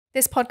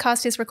This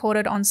podcast is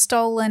recorded on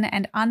stolen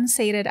and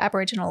unceded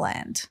Aboriginal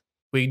land.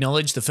 We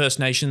acknowledge the First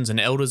Nations and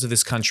elders of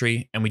this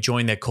country, and we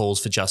join their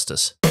calls for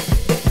justice.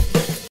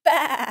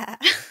 Bah!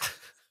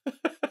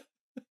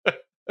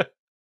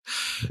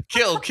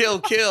 Kill.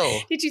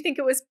 Did you think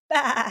it was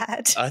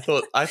bad? I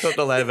thought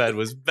the land ad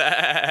was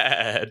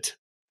bad.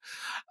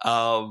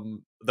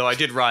 Though I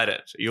did write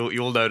it.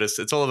 You'll notice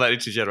it's all about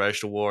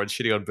intergenerational war and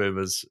shitting on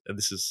boomers. And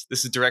this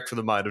is direct from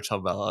the mind of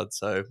Tom Ballard.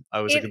 So I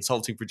was a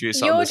consulting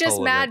producer on this You're whole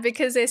just mad event.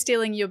 because they're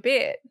stealing your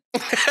bit.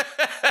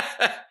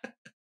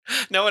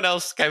 No one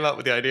else came up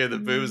with the idea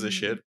that boomers are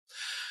shit.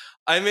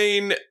 I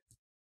mean,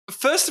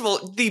 first of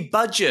all, the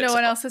budget. No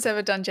one else has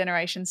ever done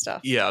generation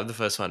stuff. Yeah, I'm the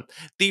first one.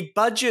 The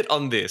budget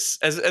on this,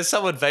 as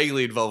someone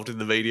vaguely involved in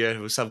the media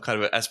with some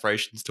kind of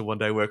aspirations to one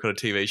day work on a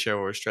TV show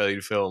or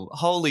Australian film,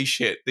 holy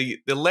shit, the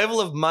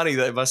level of money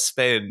they must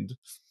spend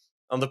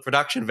on the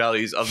production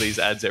values of these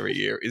ads every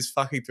year is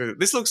fucking through.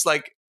 This looks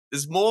like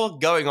there's more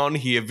going on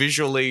here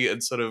visually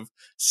and sort of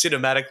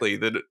cinematically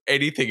than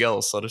anything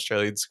else on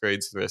Australian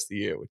screens for the rest of the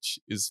year, which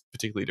is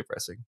particularly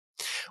depressing.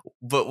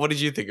 But what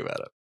did you think about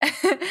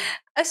it?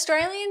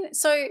 Australian,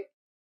 so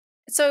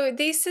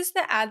this is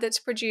the ad that's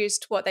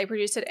produced, they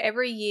produce it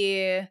every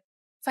year.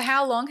 For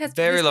how long has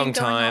Very this long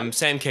been going time. on?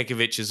 Sam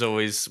Kekovich is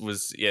always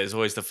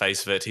the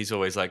face of it. He's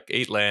always like,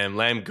 eat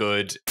lamb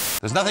good.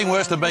 There's nothing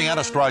worse than being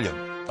un-Australian.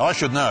 I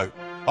should know.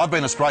 I've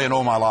been Australian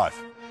all my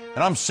life.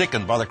 And I'm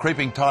sickened by the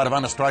creeping tide of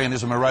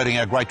un-Australianism eroding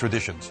our great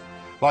traditions,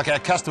 like our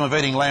custom of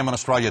eating lamb on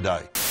Australia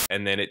Day.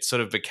 And then it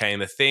sort of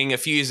became a thing. A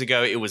few years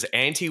ago, it was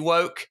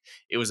anti-woke.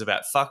 It was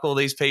about fuck all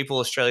these people,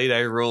 Australia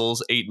Day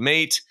rules, eat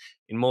meat.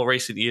 In more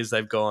recent years,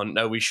 they've gone,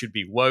 no, we should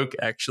be woke,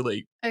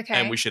 actually. Okay.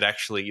 And we should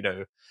actually,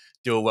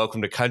 do a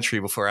welcome to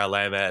country before our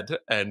lamb ad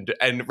and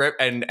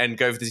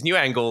go for this new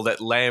angle that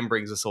lamb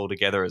brings us all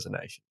together as a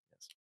nation.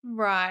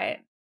 Right.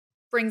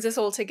 Brings us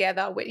all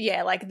together with,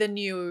 like the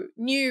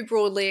new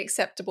broadly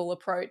acceptable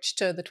approach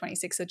to the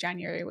 26th of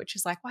January, which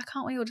is like, why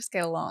can't we all just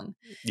get along?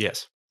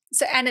 Yes.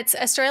 So, and it's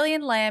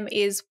Australian lamb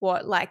is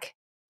what, like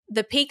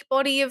the peak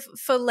body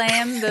for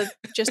lamb,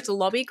 just a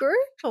lobby group,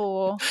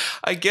 or?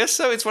 I guess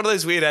so. It's one of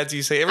those weird ads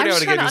you see. Every now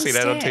and again you see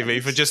that on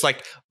TV for just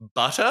like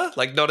butter,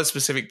 like not a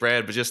specific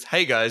brand, but just,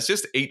 hey guys,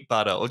 just eat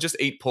butter or just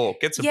eat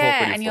pork. Get some pork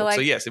on your fork.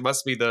 So yes, it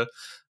must be the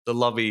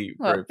lobby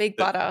group Big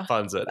Butter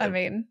funds it. I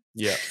mean.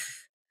 Yeah.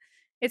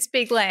 It's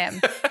Big Lamb.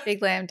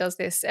 Big Lamb does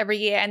this every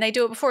year, and they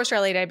do it before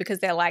Australia Day because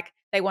they're like,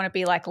 they want to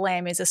be like,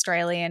 lamb is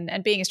Australian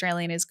and being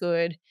Australian is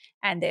good,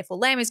 and therefore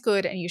lamb is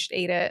good and you should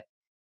eat it.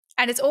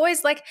 And it's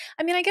always like,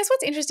 I mean, I guess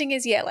what's interesting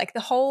is, like the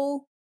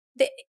whole,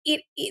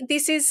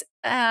 this is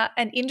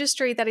an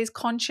industry that is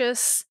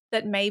conscious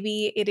that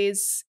maybe it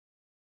is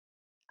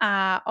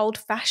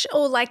old-fashioned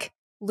or like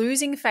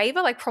losing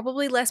favor, like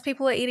probably less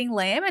people are eating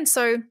lamb. And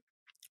so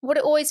what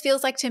it always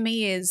feels like to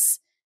me is,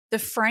 the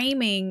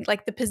framing,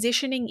 like the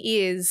positioning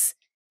is,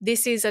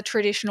 this is a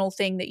traditional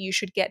thing that you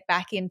should get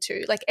back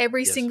into. Like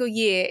every single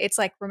year, it's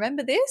like,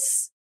 remember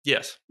this?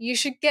 Yes. You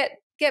should get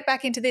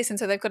back into this. And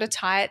so they've got to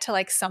tie it to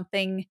like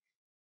something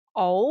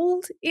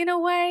old in a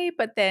way,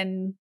 but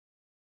then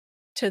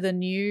to the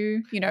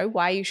new,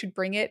 why you should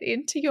bring it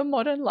into your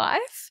modern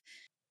life.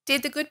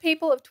 Did the good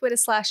people of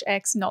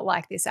Twitter/X not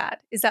like this ad?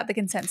 Is that the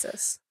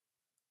consensus?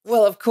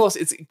 Well, of course,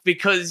 it's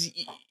because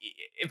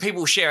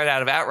people share it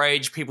out of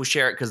outrage. People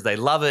share it because they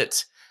love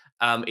it.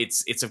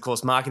 It's of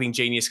course marketing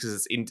genius because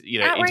it's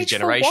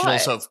intergenerational.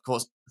 So of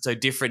course,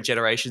 different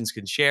generations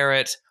can share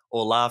it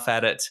or laugh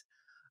at it.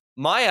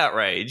 My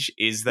outrage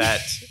is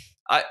that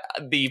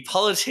the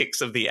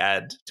politics of the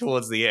ad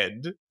towards the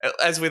end,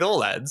 as with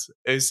all ads,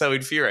 is so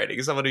infuriating.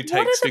 As someone who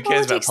cares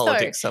about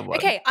politics, someone.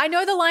 Okay, I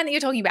know the line that you're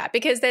talking about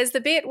because there's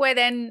the bit where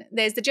then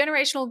there's the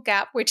generational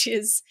gap, which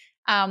is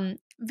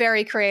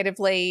very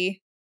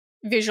creatively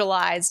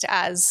visualized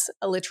as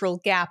a literal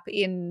gap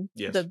in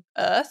the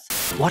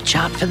earth. Watch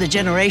out for the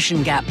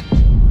generation gap.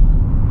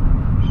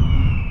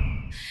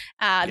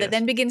 That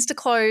then begins to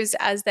close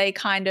as they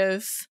kind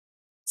of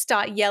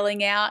start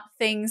yelling out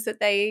things that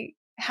they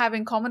have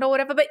in common or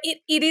whatever. But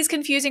it is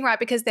confusing, right?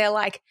 Because they're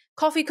like,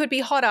 coffee could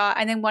be hotter.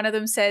 And then one of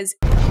them says,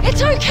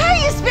 it's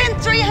okay you spent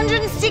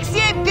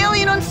 $368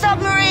 billion on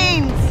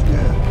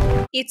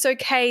submarines. It's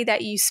okay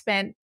that you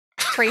spent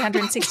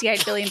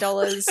 $368 billion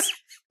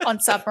on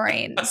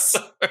submarines.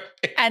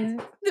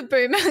 And the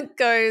boomer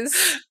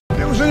goes,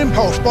 it was an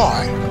impulse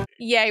buy.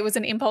 Yeah, it was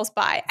an impulse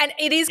buy. And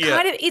it is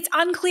kind of, it's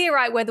unclear,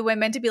 right, whether we're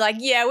meant to be like,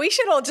 yeah, we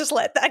should all just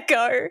let that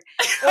go.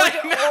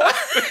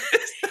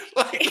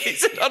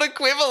 It's not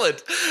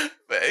equivalent.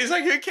 It's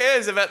like, who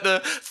cares about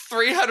the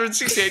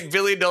 $368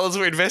 billion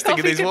we're investing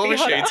in these war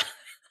machines?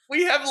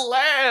 We have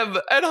lamb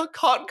and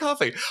hot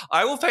coffee.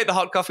 I will paint the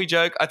hot coffee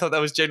joke. I thought that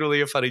was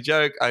genuinely a funny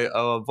joke. I'm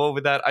on board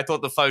with that. I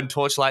thought the phone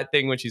torchlight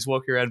thing when she's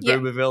walking around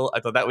Boomerville,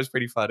 I thought that was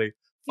pretty funny.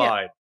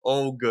 Fine.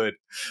 All good.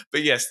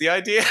 But yes, the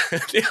idea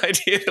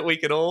that we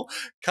can all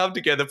come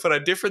together, put our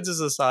differences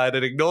aside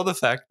and ignore the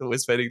fact that we're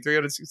spending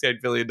 $368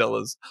 billion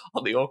on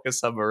the AUKUS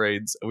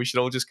submarines and we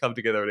should all just come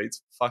together and eat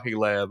fucking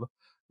lamb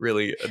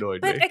really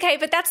annoyed me. Okay,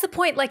 but that's the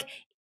point. Like,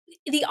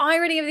 the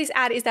irony of this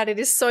ad is that it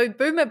is so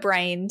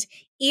boomer-brained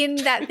in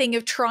that thing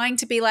of trying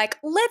to be like,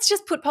 let's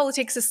just put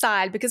politics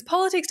aside because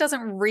politics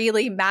doesn't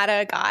really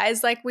matter,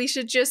 guys. Like we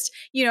should just,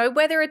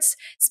 whether it's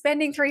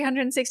spending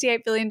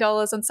 $368 billion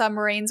on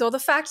submarines or the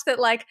fact that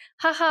like,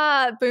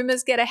 haha,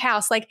 boomers get a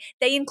house. Like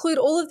they include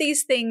all of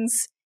these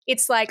things.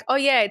 It's like, oh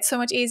yeah, it's so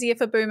much easier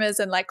for boomers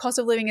and like cost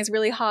of living is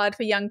really hard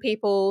for young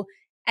people.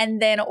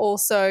 And then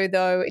also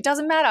though, it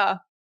doesn't matter.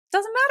 It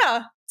doesn't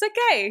matter. It's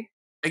okay.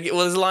 Well,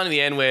 there's a line in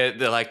the end where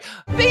they're like,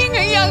 Being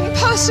a young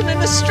person in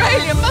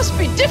Australia must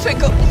be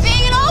difficult.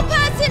 Being an old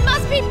person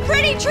must be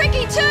pretty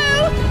tricky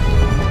too.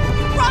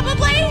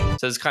 Probably.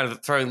 So it's kind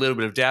of throwing a little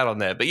bit of doubt on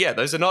there. But yeah,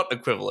 those are not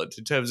equivalent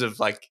in terms of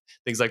like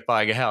things like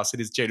buying a house. It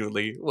is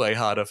genuinely way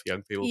harder for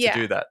young people to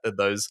do that than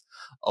those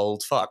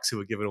old fucks who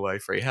were giving away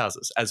free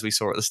houses, as we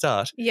saw at the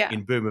start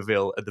in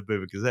Boomerville at the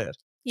Boomer Gazette.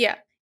 Yeah.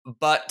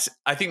 But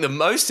I think the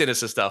most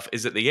sinister stuff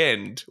is at the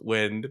end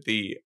when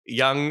the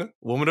young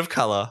woman of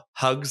colour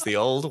hugs the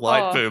old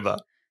white boomer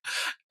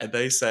and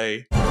they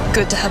say,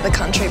 Good to have the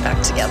country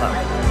back together.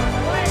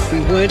 We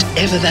weren't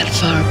ever that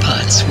far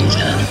apart,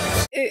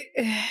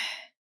 sweetheart.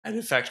 And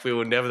in fact, we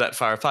were never that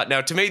far apart.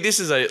 Now, to me, this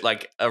is a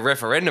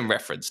referendum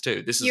reference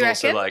too. This is you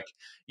also reckon? like,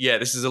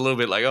 this is a little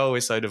bit like, oh,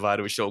 we're so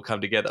divided, we should all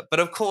come together. But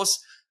of course,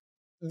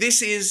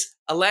 this is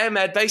a lamb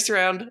ad based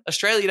around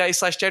Australia Day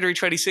 / January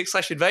 26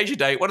 / Invasion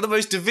Day, one of the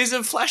most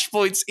divisive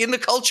flashpoints in the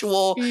culture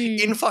war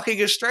in fucking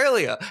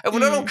Australia. And we're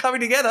not all coming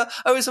together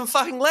over some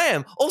fucking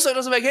lamb. Also, it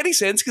doesn't make any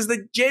sense because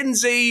the Gen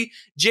Z,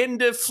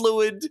 gender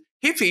fluid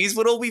hippies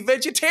would all be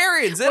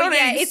vegetarians. They're not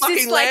eating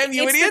fucking lamb,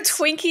 you idiots. It's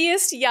the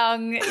twinkiest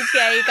young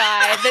gay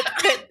guy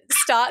that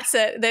starts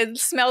it, that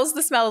smells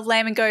the smell of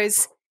lamb and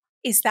goes,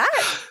 is that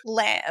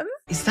lamb?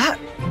 Is that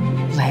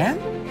lamb?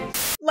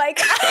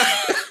 Like,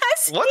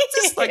 what's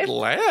this like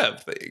lamb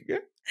thing?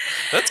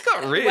 That's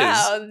got riz.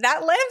 Wow,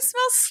 that lamb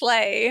smells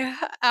slay.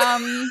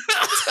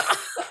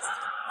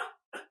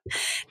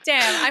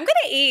 Damn, I'm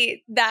going to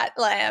eat that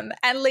lamb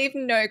and leave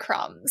no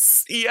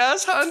crumbs.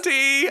 Yes,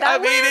 hunty,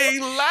 I'm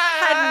eating lamb.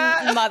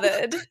 Hadn't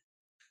mothered.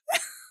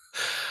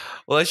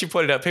 Well, as you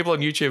pointed out, people on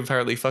YouTube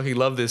apparently fucking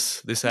love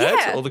this ad.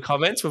 Yeah. All the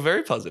comments were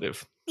very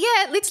positive.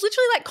 Yeah, it's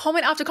literally like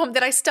comment after comment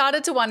that I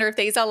started to wonder if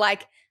these are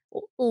like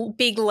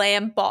big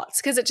lamb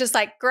bots because it's just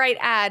like great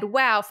ad,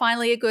 wow,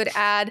 finally a good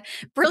ad,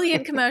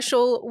 brilliant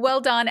commercial, well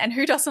done, and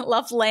who doesn't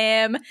love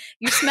lamb?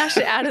 You smashed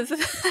it out of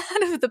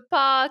the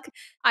park.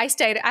 I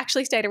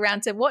actually stayed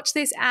around to watch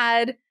this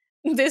ad.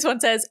 This one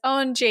says,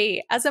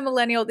 OMG, as a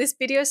millennial, this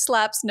video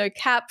slaps, no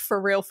cap,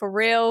 for real, for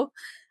real.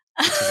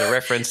 Which is a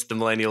reference to the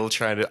millennial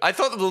trying to... I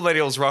thought the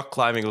millennials rock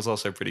climbing was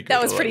also pretty good.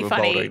 That was pretty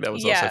funny. Bouldering. That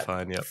was also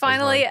fine, yeah.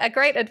 Finally, a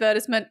great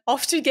advertisement,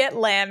 off to get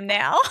lamb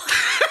now.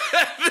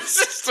 The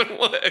system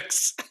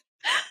works.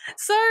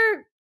 So,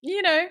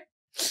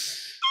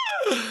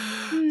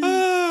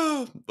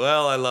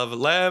 Well, I love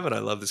lamb and I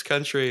love this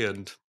country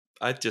and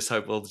I just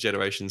hope all the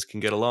generations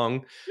can get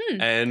along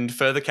and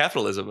further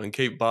capitalism and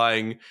keep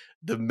buying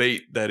the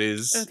meat that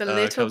is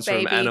comes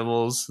from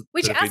animals.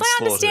 Which, as I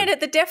understand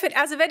it,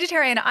 as a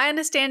vegetarian, I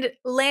understand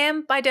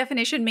lamb by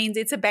definition means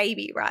it's a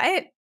baby,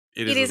 right?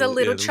 It is a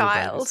little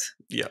child.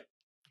 Yeah,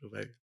 little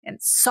baby. And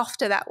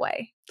softer that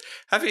way.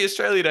 Happy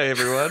Australia Day,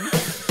 everyone.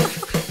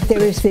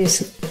 There is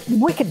this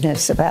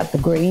wickedness about the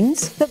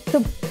Greens.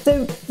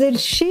 The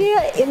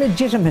sheer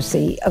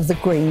illegitimacy of the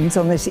Greens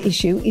on this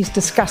issue is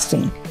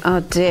disgusting.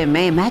 Oh, dear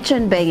me.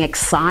 Imagine being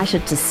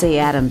excited to see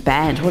Adam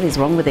banned. What is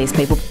wrong with these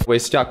people? We're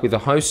stuck with the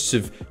hosts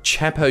of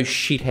Chapo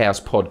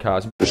Shithouse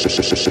podcast.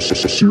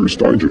 Serious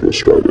danger to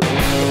Australia.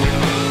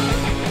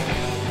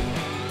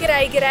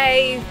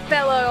 G'day,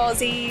 fellow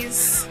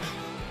Aussies.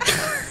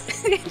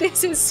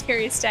 This is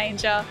Serious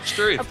Danger,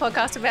 a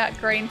podcast about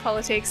green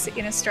politics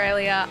in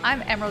Australia.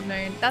 I'm Emerald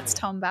Moon. That's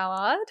Tom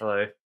Ballard.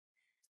 Hello.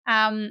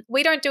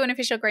 We don't do an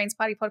official Greens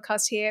Party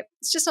podcast here.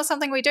 It's just not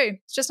something we do.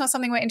 It's just not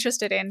something we're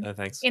interested in. No,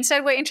 thanks.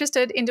 Instead, we're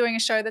interested in doing a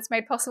show that's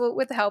made possible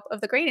with the help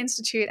of the Green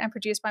Institute and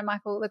produced by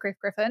Michael the Griff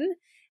Griffin.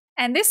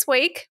 And this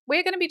week,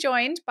 we're going to be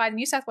joined by the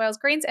New South Wales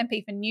Greens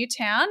MP for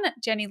Newtown,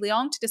 Jenny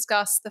Leong, to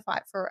discuss the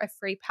fight for a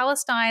free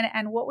Palestine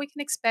and what we can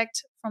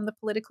expect from the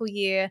political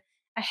year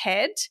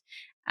ahead.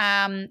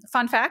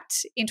 Fun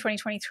fact, in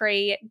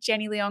 2023,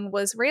 Jenny Leong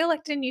was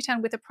re-elected in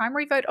Newtown with a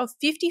primary vote of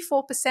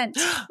 54%,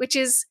 which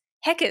is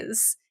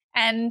heckers,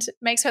 and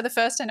makes her the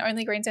first and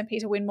only Greens MP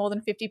to win more than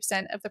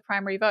 50% of the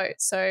primary vote.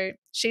 So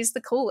she's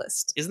the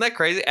coolest. Isn't that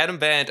crazy? Adam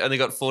Bant only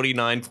got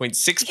 49.6%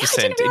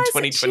 in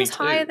 2022. She was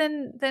higher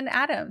than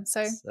Adam.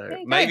 So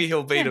maybe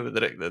he'll beat him at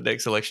the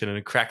next election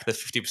and crack the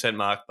 50%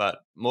 mark, but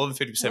more than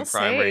 50%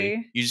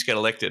 primary, you just get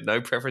elected.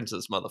 No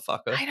preferences,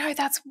 motherfucker. I know,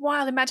 that's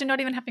wild. Imagine not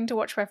even having to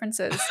watch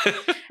preferences.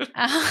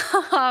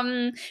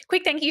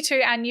 Quick thank you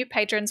to our new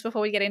patrons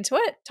before we get into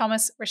it.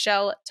 Thomas,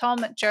 Rochelle,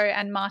 Tom, Joe,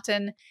 and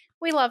Martin.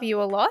 We love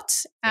you a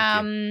lot.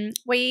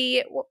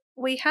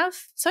 we have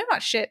so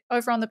much shit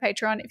over on the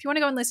Patreon. If you want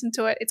to go and listen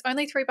to it, it's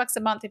only $3 a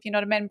month if you're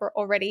not a member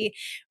already.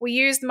 We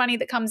use the money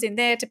that comes in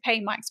there to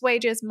pay Mike's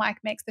wages. Mike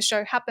makes the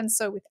show happen.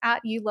 So without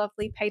you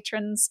lovely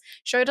patrons,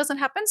 show doesn't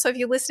happen. So if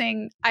you're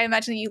listening, I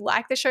imagine that you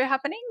like the show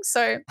happening.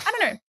 So I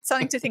don't know,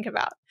 something to think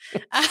about.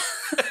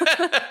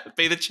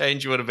 Be the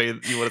change you want to be.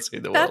 You want to see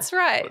in the world. That's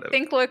right. Whatever.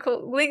 Think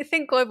local,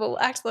 think global,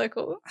 act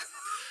local.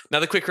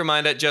 Another quick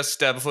reminder,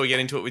 just before we get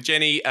into it with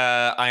Jenny,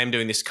 I am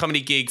doing this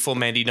comedy gig for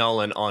Mandy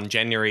Nolan on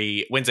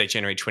Wednesday,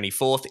 January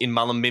 24th in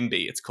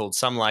Mullumbimby. It's called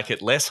Some Like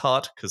It Less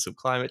Hot because of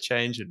climate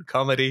change and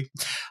comedy.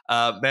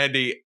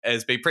 Mandy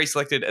has been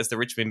pre-selected as the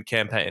Richmond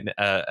campaign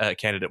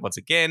candidate once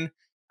again.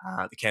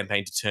 The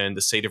campaign to turn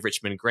the seat of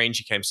Richmond Green.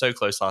 She came so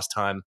close last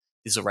time.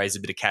 This will raise a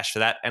bit of cash for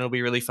that, and it'll be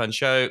a really fun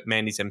show.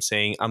 Mandy's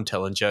emceeing. I'm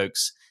telling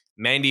jokes.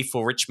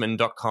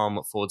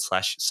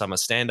 mandyforrichmond.com/summer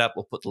stand-up.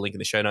 We'll put the link in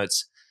the show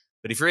notes.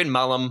 But if you're in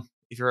Mullum,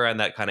 if you're around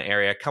that kind of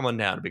area, come on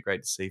down. It'd be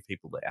great to see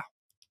people there.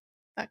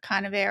 That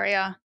kind of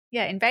area.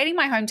 Yeah, invading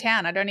my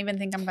hometown. I don't even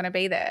think I'm going to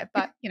be there,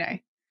 but, you know.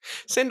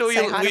 Send all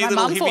your little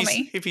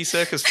hippie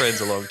circus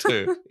friends along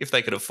too, if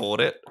they can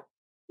afford it.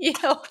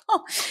 Yeah.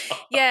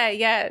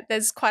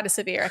 There's quite a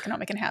severe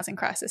economic and housing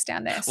crisis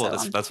down there. So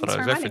that's what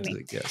I was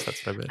referencing. Yes,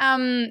 that's what I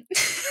meant.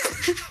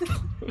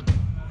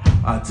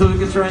 I took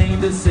a train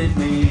to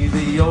Sydney,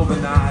 the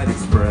overnight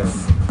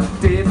express.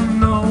 Didn't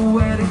know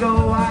where to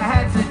go, I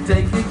had to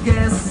take a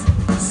guess.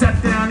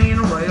 Sat down in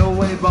a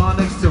railway bar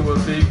next to a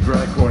big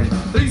drag queen.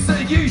 He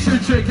said you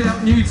should check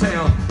out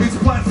Newtown, it's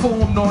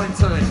platform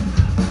 19.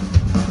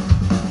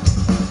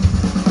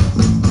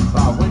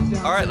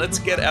 All right, let's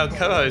get our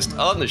co-host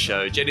on the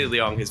show. Jenny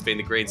Leong has been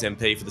the Greens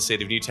MP for the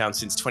seat of Newtown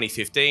since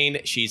 2015.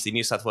 She's the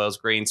New South Wales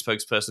Greens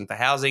spokesperson for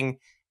housing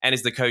and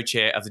is the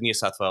co-chair of the New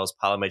South Wales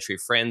Parliamentary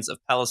Friends of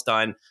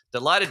Palestine.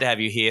 Delighted to have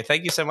you here.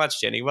 Thank you so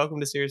much, Jenny. Welcome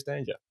to Serious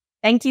Danger.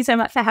 Thank you so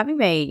much for having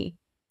me.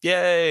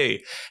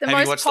 Yay. The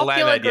most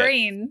popular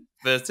Green.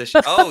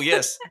 Oh,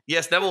 yes.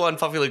 Yes, number one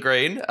popular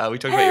Green. We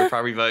talked about your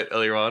primary vote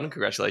earlier on.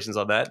 Congratulations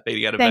on that.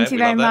 Beating out a Thank you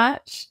very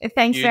much.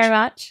 Thanks very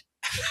much.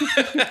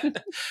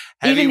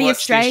 Even the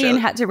Australian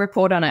had to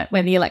report on it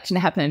when the election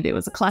happened. It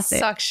was a classic.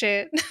 Suck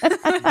shit.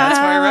 That's why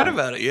I read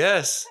about it.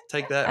 Yes.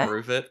 Take that,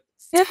 Rupert.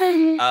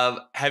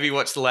 Have you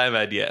watched The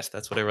Landman? Yes,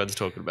 that's what everyone's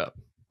talking about.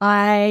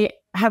 I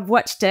have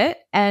watched it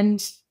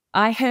and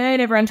I heard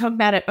everyone talk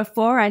about it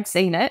before I'd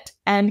seen it.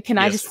 And can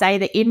I just say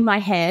that in my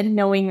head,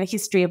 knowing the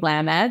history of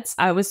Landmads,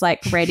 I was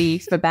like ready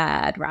for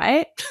bad,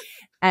 right?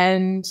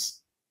 And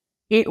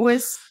it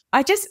was,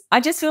 I just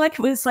feel like it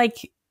was like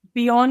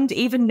beyond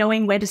even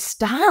knowing where to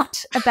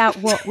start about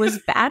what was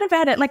bad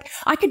about it. Like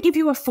I could give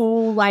you a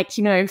full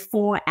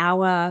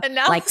 4-hour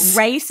like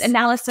race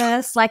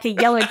analysis, like a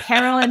yellow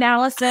peril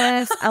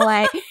analysis,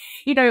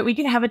 we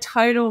could have a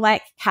total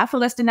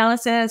capitalist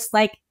analysis,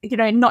 not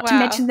to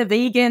mention the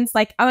vegans.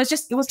 It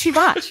was too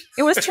much.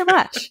 It was too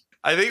much.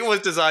 I think it was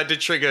designed to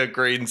trigger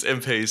Greens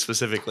MPs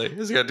specifically.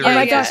 Oh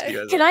my gosh.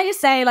 Can I just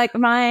say,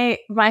 my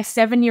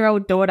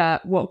 7-year-old daughter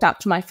walked up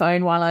to my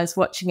phone while I was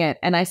watching it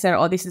and I said,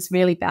 "Oh, this is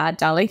really bad,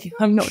 darling.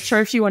 I'm not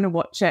sure if you want to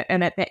watch it."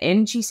 And at the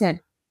end she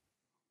said,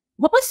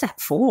 "What was that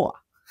for?"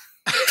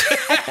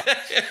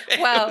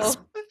 Well,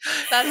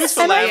 that's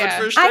for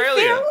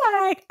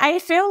Australia. I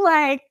feel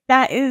like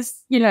that is,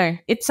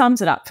 it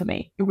sums it up for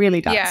me. It really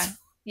does.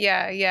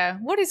 Yeah.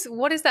 What is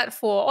that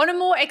for? On a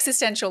more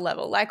existential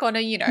level, on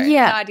a, an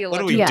ideology.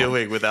 What are we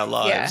doing with our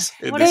lives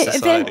in this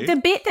society? The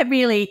bit that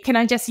really, can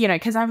I just,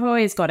 because I've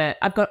always got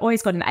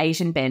an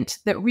Asian bent,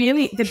 that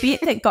really, the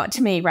bit that got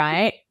to me,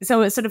 right?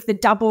 So it's sort of the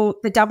double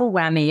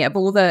whammy of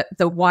all the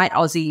white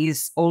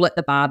Aussies all at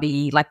the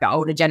Barbie, the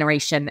older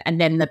generation, and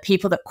then the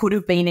people that could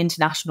have been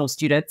international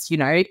students,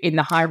 in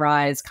the high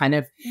rise kind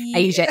of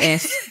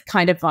Asia-esque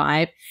kind of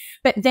vibe.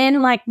 But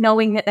then,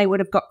 knowing that they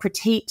would have got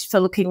critiqued for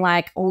looking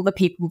like all the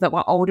people that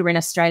were older in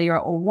Australia are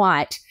all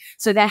white.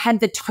 So they had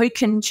the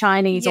token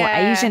Chinese or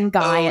Asian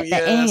guy at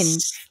the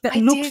end that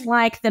looked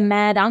like the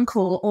mad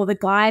uncle or the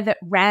guy that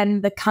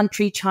ran the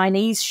country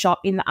Chinese shop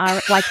in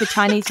the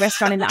Chinese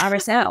restaurant in the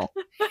RSL.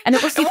 And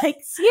it was seriously.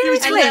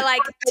 And they're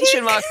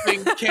attention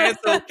marketing,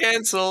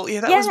 cancel.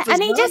 Yeah, that was bizarre.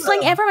 And he just,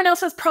 everyone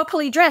else was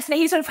properly dressed. And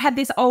he sort of had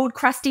this old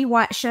crusty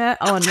white shirt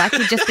on,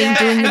 he'd just been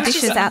doing the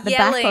dishes out the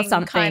back or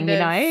something,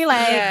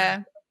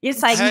 It's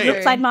he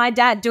looks like my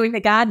dad doing the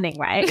gardening,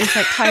 right? It's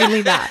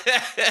totally that.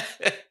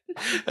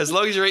 As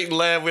long as you're eating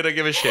lamb, we don't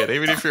give a shit.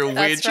 Even if you're a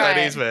weird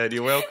Chinese man,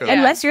 you're welcome.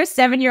 Unless you're a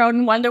 7-year-old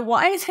and wonder,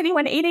 why is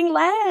anyone eating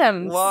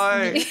lambs?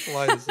 Why?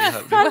 Why is that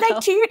happening? Aren't they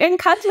cute and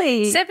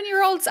cuddly?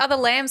 7-year-olds are the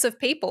lambs of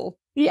people.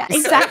 Yeah,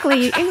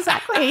 exactly.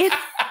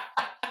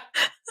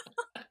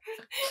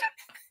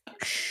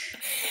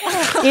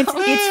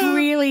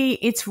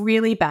 It's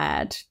really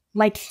bad.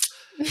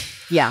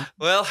 Yeah.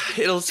 Well,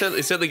 it'll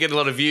certainly get a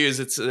lot of views.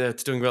 It's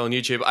doing well on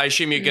YouTube. I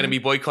assume you're going to be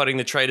boycotting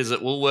the traders at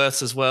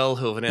Woolworths as well,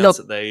 who have announced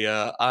that they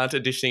aren't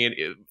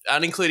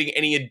including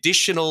any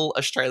additional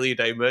Australia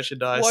Day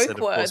merchandise. Wokeworths. And of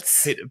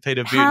course,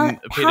 Peter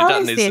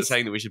Dutton is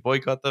saying that we should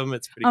boycott them.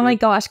 It's pretty. Oh my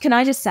gosh! Can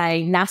I just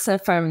say,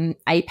 NASA from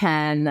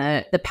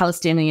APAN, the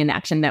Palestinian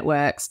Action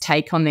Network's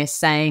take on this,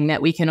 saying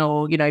that we can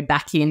all,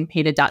 back in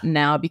Peter Dutton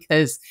now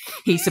because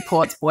he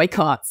supports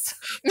boycotts.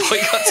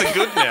 Boycotts are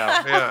good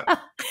now. Yeah.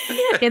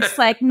 It's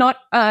like not,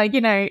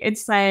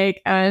 it's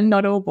like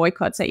not all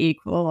boycotts are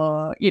equal,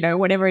 or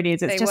whatever it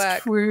is. It's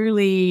just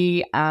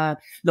truly.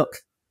 Look,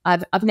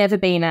 I've never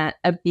been a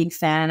big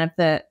fan of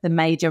the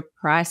major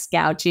price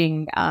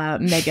gouging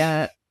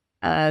mega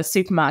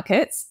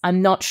supermarkets.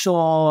 I'm not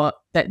sure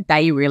that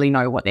they really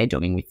know what they're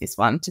doing with this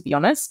one, to be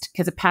honest,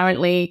 because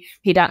apparently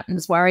Peter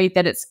Dutton's worried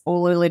that it's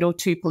all a little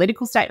too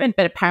political statement,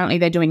 but apparently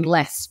they're doing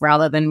less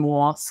rather than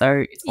more,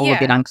 so it's all a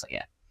bit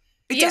unclear.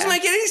 It doesn't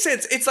make any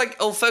sense. It's like,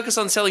 I'll focus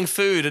on selling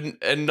food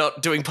and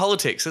not doing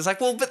politics. It's like,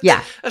 well, but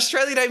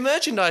Australia Day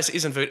merchandise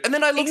isn't food. And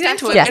then I looked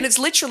into it, and it's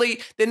literally,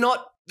 they're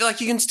not,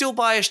 like, you can still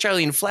buy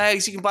Australian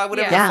flags. You can buy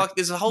whatever the fuck.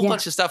 There's a whole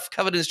bunch of stuff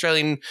covered in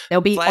Australian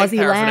There'll be flag Aussie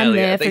lamb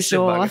there for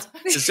sure.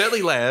 There's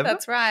certainly lamb.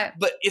 That's right.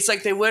 But it's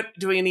like they weren't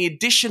doing any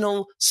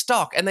additional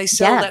stock, and they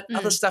sell that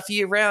other stuff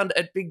year round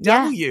at Big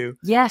W.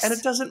 Yes. And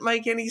it doesn't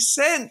make any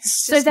sense.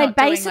 So they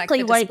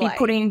basically won't be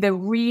putting the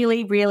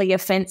really, really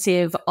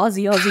offensive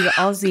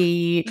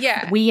Aussie,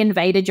 we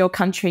invaded your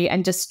country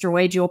and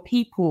destroyed your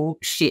people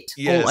shit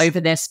all over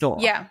their store.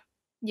 Yeah.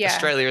 Yeah.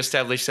 Australia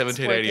established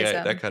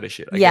 1788, that kind of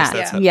shit. I guess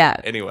that's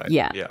anyway.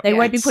 They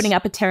won't be putting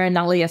up a terra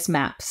nullius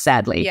map,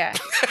 sadly. Yeah.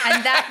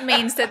 And that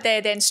means that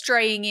they're then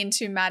straying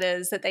into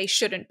matters that they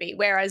shouldn't be.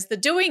 Whereas the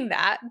doing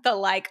that, the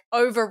like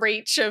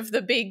overreach of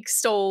the big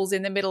stalls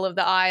in the middle of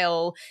the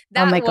aisle,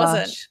 that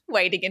wasn't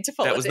wading into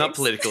politics. That was not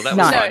political. That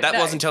was fine. That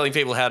wasn't telling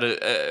people how to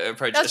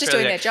approach Australia. That's just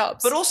doing their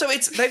jobs. But also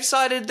they've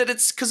cited that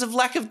it's because of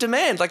lack of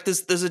demand. Like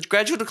there's a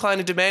gradual decline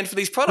in demand for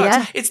these products.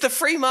 Yeah. It's the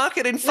free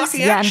market in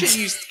fucking action,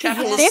 you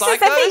capitalist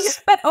psychos.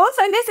 But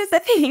also, this is the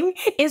thing,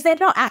 is they're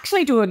not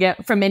actually doing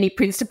it from any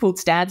principled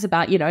stance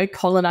about,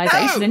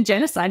 colonization and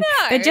genocide.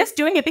 No. They're just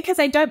doing it because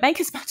they don't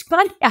make as much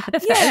money out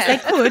of it as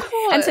they could.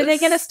 And so they're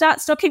going to start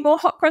stocking more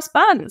hot cross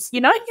buns,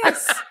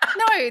 Yes.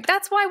 No,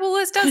 that's why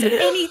Woolworths does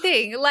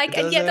anything. Like,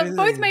 and yet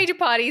both major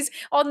parties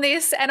on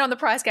this and on the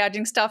price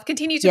gouging stuff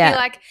continue to be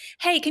like,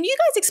 hey, can you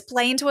guys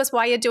explain to us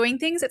why you're doing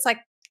things? It's like,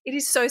 it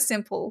is so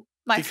simple.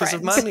 Because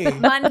of money.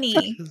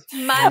 money.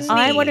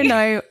 I want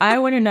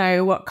to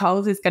know what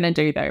Coles is going to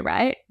do though,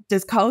 right?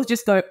 Does Coles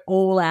just go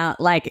all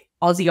out like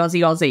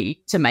Aussie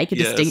to make a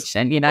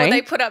distinction, Or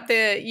they put up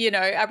the,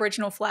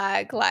 Aboriginal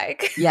flag,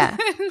 like. Yeah.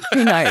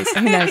 Who knows?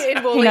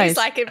 In Woolies,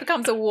 like it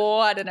becomes a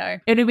war, I don't know.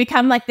 It'll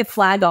become like the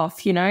flag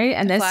off,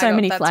 and there's so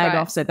many flag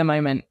offs at the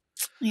moment.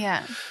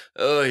 Yeah.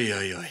 Oh,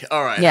 yeah.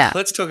 All right. Yeah.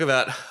 Let's talk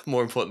about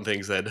more important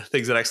things then,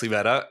 things that actually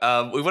matter.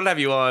 We want to have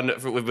you on.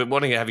 We've been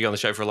wanting to have you on the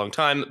show for a long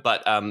time,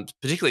 but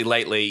particularly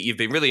lately, you've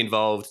been really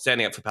involved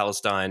standing up for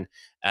Palestine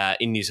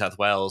in New South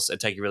Wales and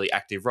taking a really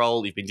active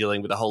role. You've been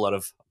dealing with a whole lot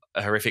of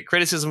horrific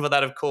criticism for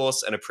that, of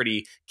course, and a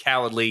pretty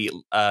cowardly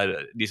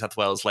New South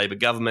Wales Labor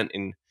government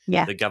in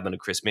the government of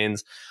Chris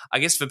Minns. I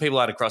guess for people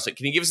out across it,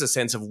 can you give us a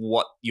sense of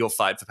what your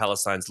fight for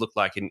Palestine's looked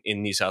like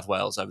in New South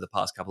Wales over the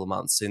past couple of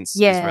months since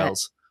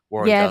Israel's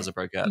war in Gaza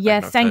broke out?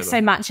 Yeah, thanks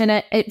so much.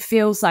 And it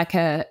feels like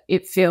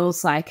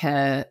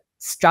a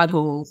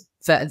struggle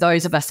for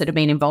those of us that have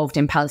been involved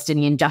in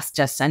Palestinian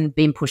justice and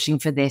been pushing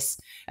for this,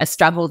 a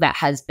struggle that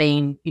has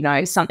been,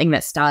 something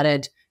that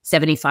started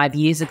 75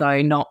 years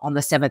ago, not on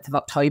the 7th of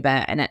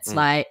October. And it's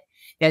like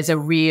there's a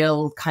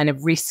real kind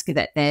of risk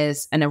that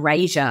there's an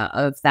erasure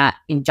of that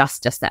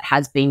injustice that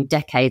has been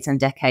decades and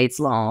decades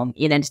long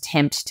in an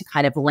attempt to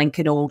kind of link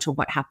it all to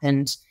what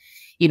happened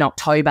in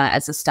October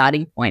as a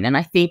starting point. And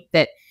I think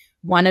that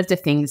one of the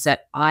things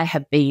that I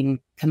have been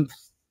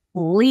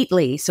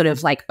completely sort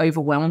of like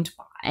overwhelmed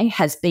by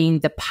has been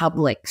the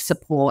public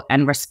support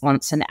and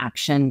response and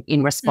action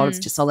in response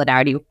to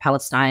solidarity with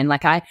Palestine.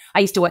 Like I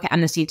used to work at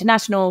Amnesty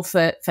International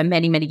for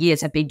many, many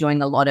years. I've been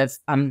doing a lot of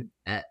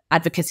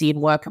advocacy and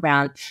work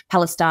around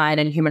Palestine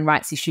and human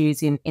rights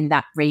issues in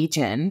that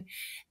region.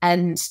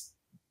 And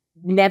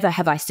never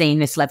have I seen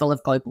this level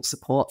of global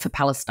support for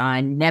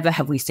Palestine. Never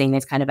have we seen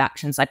these kind of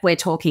actions. Like we're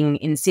talking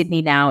in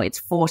Sydney now, it's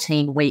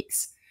 14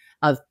 weeks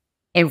of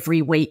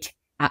every week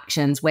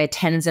actions where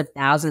tens of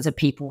thousands of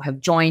people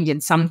have joined,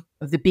 in some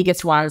of the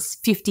biggest ones,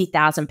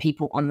 50,000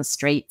 people on the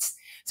streets.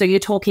 So you're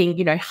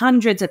talking,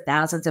 hundreds of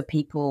thousands of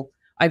people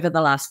over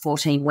the last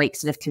 14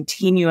 weeks that have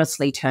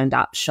continuously turned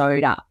up,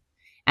 showed up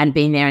and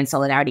been there in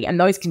solidarity. And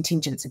those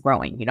contingents are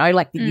growing,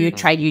 like the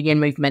trade union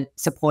movement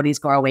support is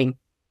growing.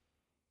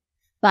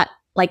 But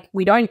like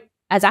we don't,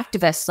 as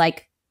activists,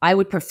 like I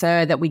would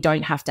prefer that we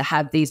don't have to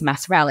have these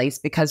mass rallies,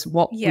 because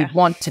what we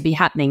want to be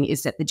happening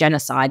is that the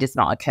genocide is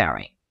not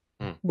occurring.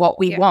 What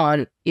we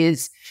want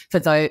is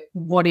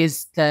what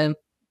is the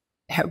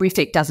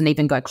horrific doesn't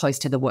even go close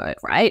to the word,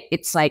 right?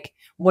 It's like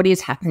what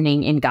is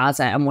happening in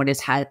Gaza and what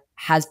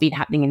has been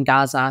happening in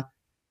Gaza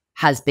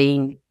has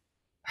been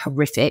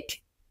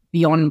horrific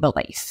beyond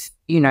belief,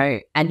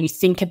 and you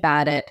think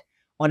about it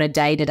on a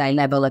day-to-day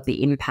level of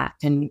the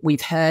impact. And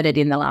we've heard it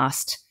in the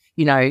last,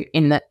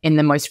 in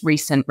the most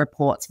recent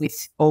reports,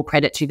 with all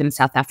credit to them,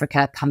 South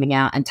Africa coming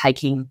out and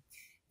taking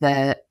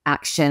the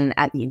action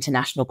at the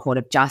International Court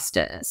of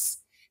Justice,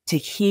 to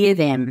hear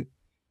them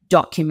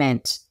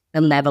document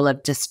the level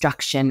of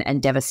destruction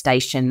and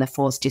devastation, the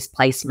forced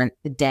displacement,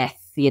 the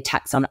death, the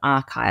attacks on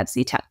archives,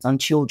 the attacks on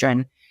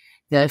children,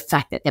 the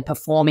fact that they're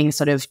performing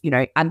sort of,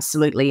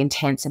 absolutely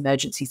intense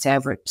emergency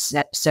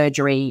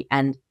surgery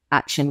and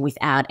action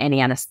without any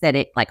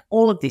anaesthetic. Like,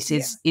 all of this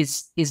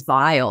is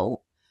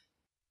vile.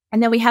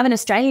 And then we have an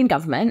Australian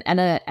government and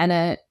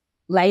a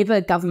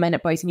Labor government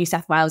at both New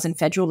South Wales and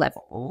federal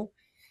level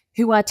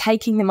who are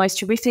taking the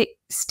most horrific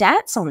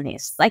stats on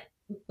this. Like,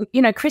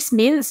 Chris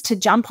Minns to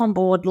jump on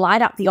board,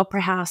 light up the Opera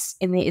House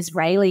in the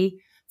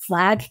Israeli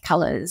flag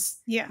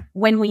colours. Yeah.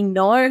 When we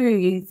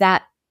know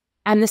that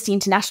Amnesty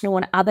International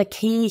and other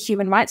key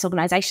human rights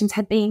organisations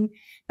had been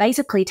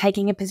basically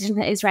taking a position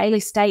that the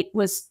Israeli state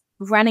was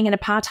running an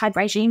apartheid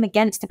regime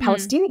against the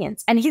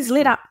Palestinians. And he's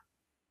lit up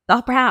the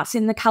Opera House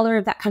in the colour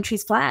of that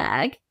country's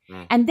flag.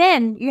 And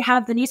then you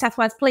have the New South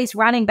Wales Police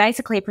running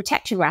basically a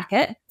protection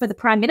racket for the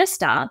Prime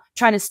Minister,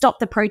 trying to stop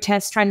the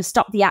protests, trying to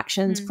stop the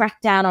actions,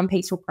 crack down on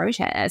peaceful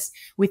protests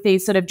with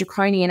these sort of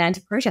draconian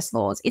anti-protest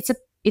laws. It's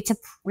a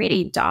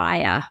pretty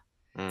dire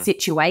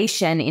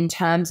situation in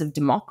terms of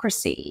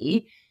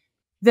democracy.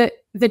 The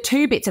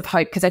two bits of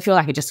hope, because I feel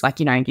like it just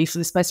you're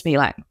supposed to be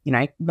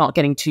not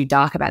getting too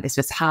dark about this.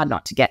 It's hard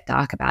not to get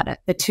dark about it.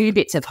 The two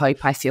bits of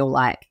hope I feel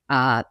like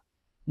are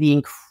the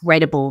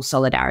incredible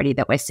solidarity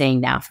that we're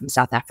seeing now from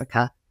South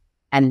Africa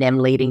and them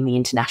leading the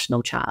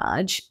international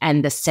charge,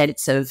 and the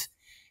sense of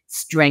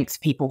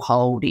strength people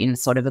hold in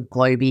sort of a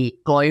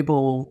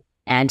global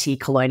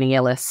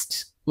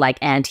anti-colonialist,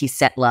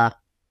 anti-settler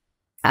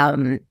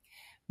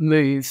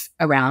move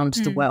around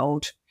the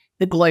world.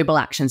 The global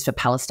actions for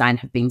Palestine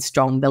have been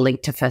strong. The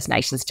link to First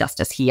Nations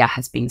justice here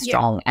has been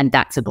strong, and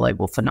that's a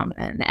global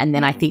phenomenon. And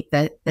then I think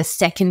that the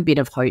second bit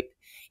of hope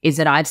is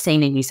that I've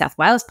seen in New South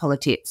Wales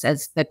politics,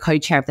 as the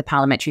co-chair of the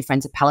Parliamentary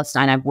Friends of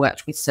Palestine, I've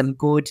worked with some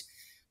good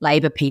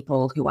Labor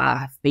people who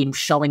have been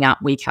showing up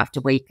week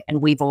after week,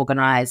 and we've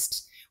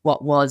organised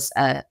what was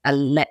a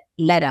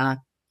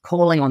letter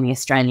calling on the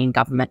Australian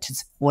government to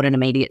support an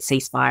immediate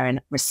ceasefire and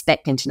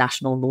respect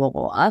international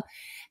law.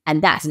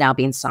 And that's now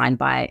been signed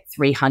by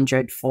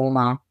 300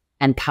 former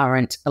and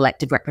current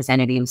elected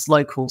representatives,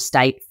 local,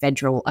 state,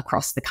 federal,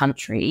 across the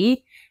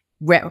country,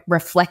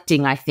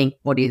 reflecting, I think,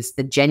 what is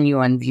the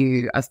genuine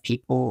view of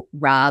people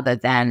rather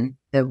than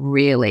the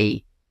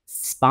really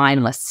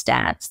spineless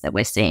stance that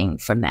we're seeing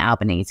from the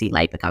Albanese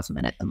Labor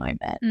government at the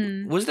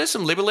moment. Was there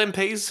some Liberal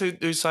MPs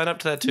who signed up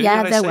to that too?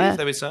 Yeah, there were.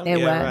 There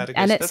were.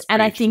 Right,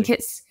 and I think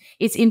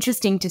it's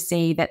interesting to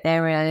see that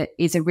there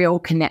is a real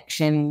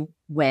connection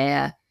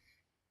where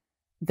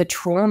the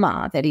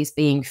trauma that is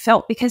being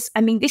felt, because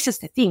this is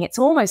the thing. It's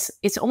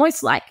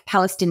almost like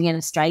Palestinian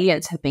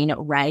Australians have been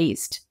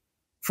erased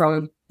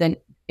from the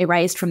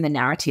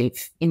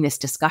narrative in this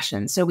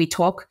discussion. So we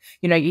talk,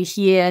 you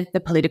hear the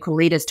political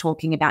leaders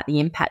talking about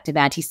the impact of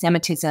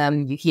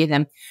anti-Semitism. You hear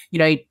them,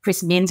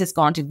 Chris Minns has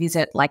gone to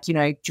visit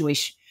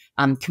Jewish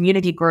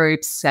community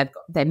groups.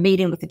 They're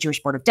meeting with the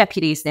Jewish Board of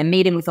Deputies. They're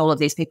meeting with all of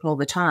these people all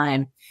the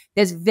time.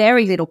 There's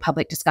very little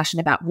public discussion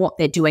about what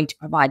they're doing to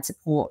provide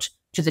support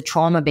to the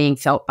trauma being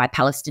felt by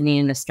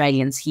Palestinian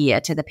Australians here,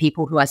 to the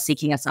people who are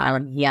seeking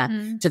asylum here,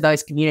 to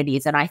those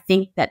communities. And I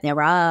think that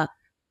there are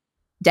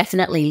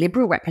definitely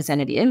Liberal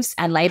representatives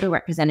and Labor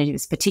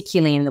representatives,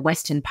 particularly in the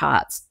western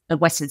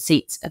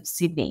seats of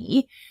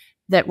Sydney,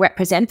 that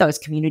represent those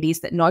communities,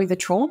 that know the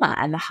trauma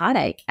and the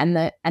heartache and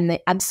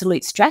the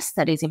absolute stress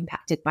that is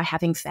impacted by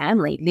having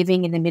family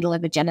living in the middle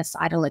of a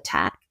genocidal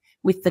attack,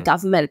 with the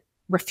government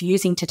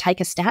refusing to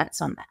take a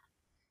stance on that.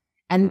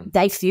 And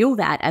they feel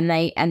that, and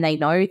they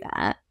know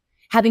that.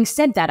 Having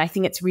said that, I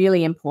think it's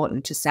really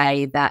important to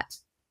say that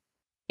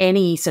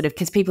any sort of,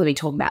 because people have been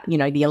talking about,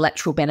 the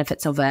electoral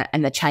benefits of it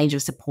and the change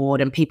of support,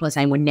 and people are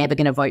saying we're never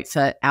going to vote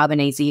for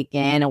Albanese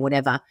again or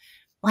whatever.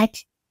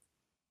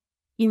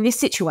 In this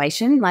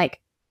situation,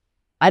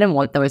 I don't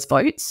want those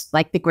votes.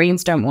 The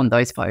Greens don't want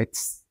those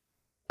votes.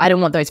 I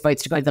don't want those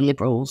votes to go to the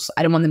Liberals.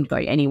 I don't want them to go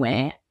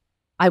anywhere.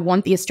 I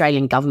want the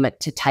Australian government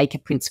to take a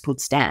principled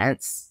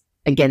stance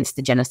against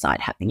the genocide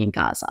happening in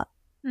Gaza.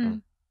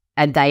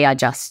 And they are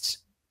just,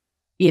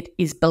 it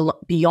is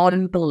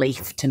beyond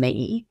belief to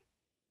me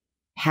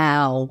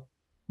how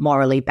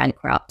morally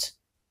bankrupt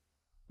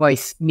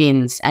both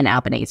Minns and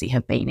Albanese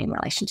have been in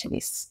relation to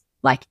this.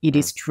 It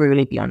is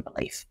truly beyond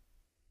belief.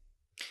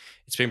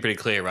 It's been pretty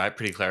clear, right?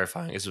 Pretty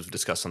clarifying, as we've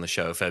discussed on the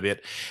show a fair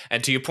bit.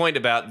 And to your point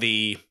about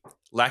the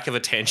lack of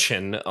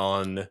attention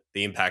on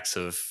the impacts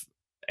of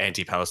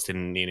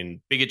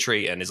anti-Palestinian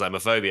bigotry and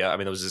Islamophobia,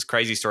 there was this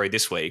crazy story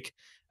this week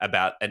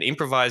about an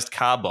improvised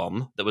car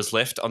bomb that was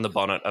left on the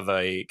bonnet of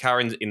a car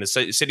in the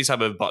city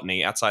suburb of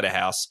Botany outside a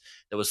house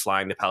that was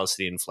flying the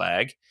Palestinian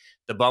flag.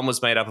 The bomb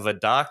was made up of a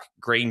dark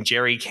green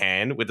jerry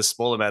can with a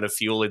small amount of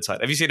fuel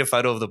inside. Have you seen a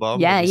photo of the bomb?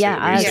 Yeah,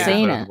 I've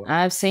seen it.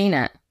 I've seen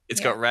it. It's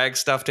got rags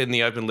stuffed in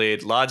the open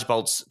lid, large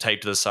bolts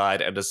taped to the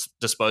side, and a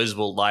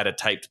disposable lighter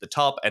taped to the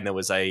top. And there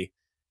was a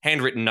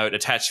handwritten note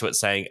attached to it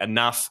saying,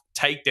 "Enough,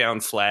 take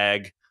down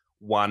flag,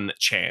 one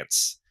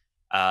chance."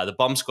 The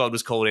bomb squad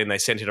was called in. They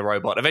sent in a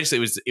robot.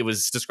 Eventually, it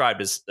was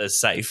described as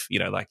safe.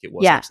 Like it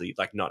was actually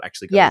not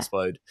actually going to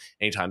explode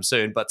anytime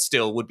soon, but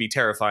still would be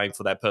terrifying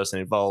for that person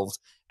involved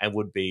and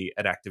would be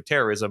an act of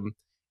terrorism.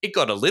 It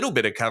got a little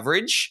bit of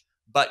coverage,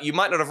 but you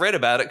might not have read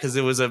about it because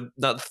there was a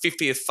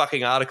 50th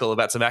fucking article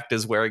about some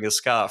actors wearing a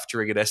scarf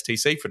during an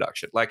STC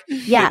production.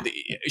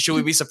 Should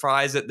we be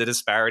surprised at the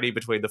disparity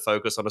between the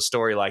focus on a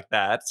story like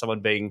that,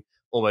 someone being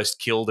almost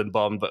killed and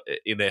bombed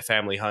in their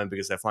family home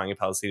because they're flying a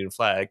Palestinian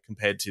flag,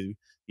 compared to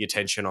the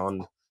attention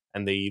on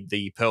and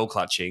the pearl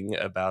clutching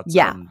about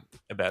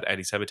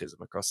anti-Semitism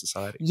across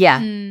society? Yeah.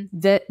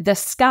 The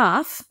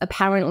scarf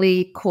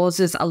apparently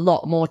causes a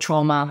lot more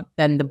trauma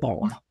than the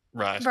bomb.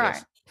 Right.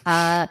 Yes.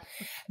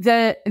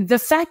 The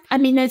fact, I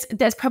mean,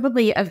 there's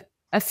probably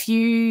a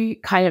few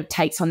kind of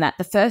takes on that.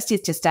 The first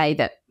is to say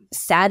that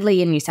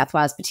sadly in New South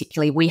Wales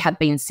particularly, we have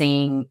been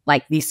seeing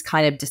like this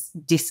kind of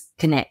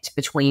disconnect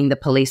between the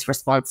police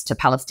response to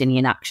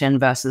Palestinian action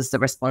versus the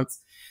response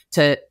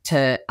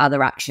to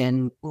other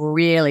action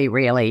really,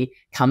 really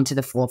come to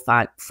the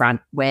forefront,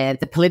 where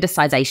the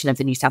politicisation of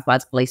the New South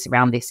Wales police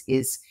around this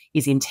is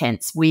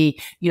intense. We,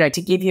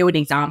 to give you an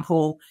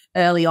example,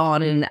 early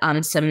on,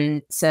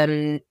 some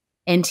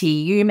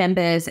NTU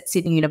members at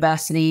Sydney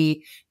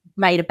University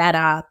made a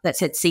banner that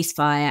said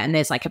ceasefire, and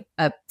there's like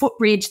a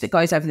footbridge that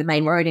goes over the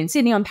main road in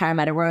Sydney on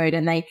Parramatta Road,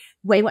 and they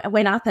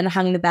went up and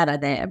hung the banner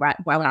there right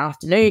one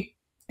afternoon.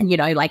 And,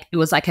 it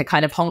was like a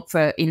kind of honk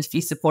for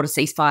interview support a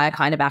ceasefire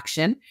kind of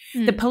action.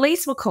 The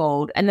police were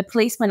called, and the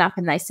police went up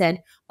and they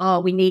said, "Oh,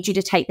 we need you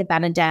to take the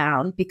banner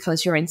down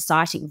because you're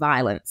inciting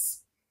violence."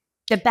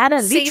 The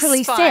banner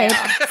literally said,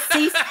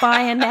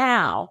 "Ceasefire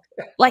now."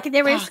 Like it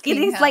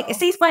is like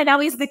ceasefire now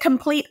is the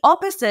complete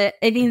opposite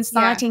of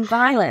inciting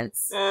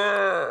violence.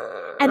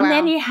 And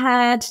then you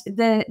had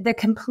the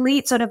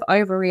complete sort of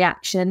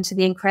overreaction to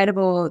the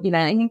incredible,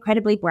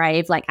 incredibly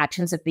brave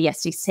actions of the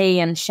SDC,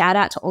 and shout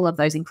out to all of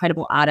those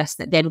incredible artists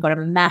that then got a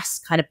mass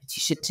kind of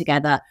petition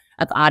together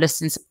of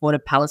artists in support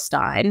of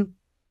Palestine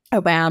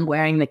around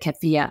wearing the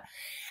keffiyeh.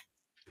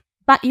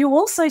 But you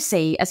also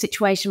see a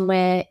situation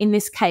where, in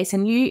this case,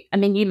 and you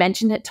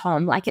mentioned it,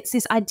 Tom, it's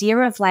this idea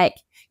of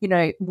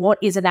what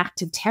is an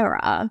act of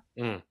terror?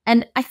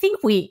 And I think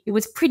it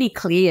was pretty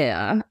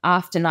clear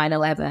after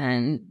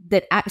 9/11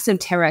 that acts of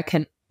terror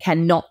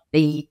cannot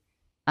be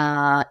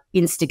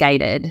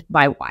instigated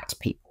by white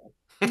people,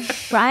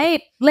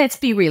 right? Let's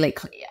be really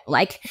clear.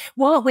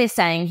 What we're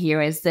saying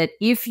here is that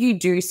if you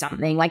do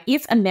something,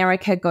 if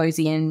America goes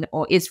in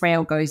or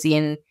Israel goes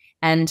in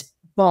and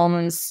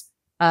bombs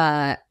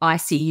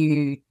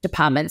ICU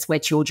departments where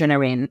children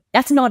are in,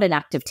 that's not an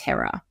act of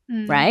terror,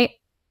 right?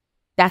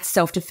 That's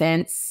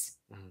self-defense,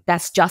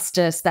 that's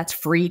justice, that's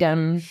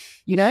freedom,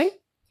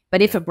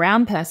 But if a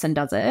brown person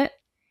does it,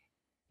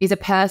 if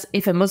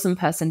a Muslim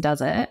person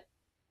does it,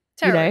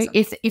 terrorism.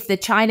 If the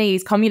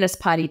Chinese Communist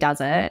Party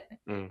does it,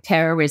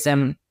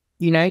 terrorism,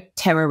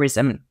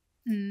 terrorism,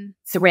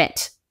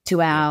 threat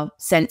to our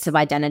sense of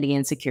identity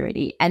and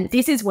security. And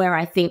this is where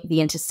I think the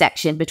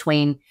intersection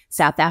between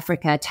South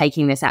Africa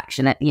taking this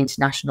action at the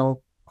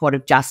International Court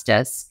of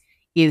Justice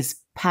is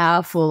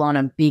powerful on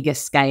a bigger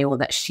scale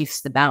that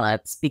shifts the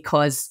balance,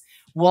 because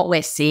what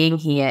we're seeing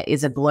here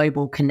is a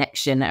global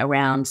connection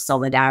around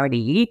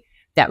solidarity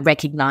that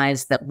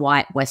recognize that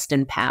white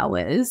Western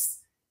powers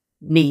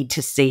need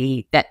to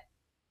see that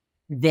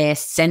their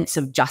sense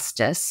of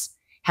justice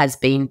has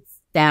been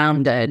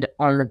founded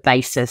on the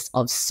basis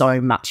of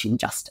so much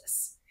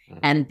injustice.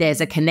 And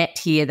there's a connect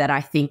here that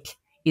I think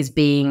is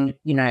being,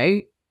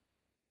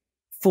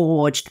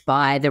 forged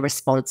by the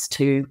response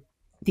to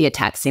the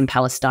attacks in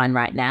Palestine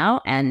right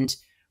now, and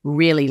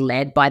really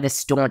led by the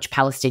staunch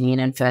Palestinian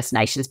and First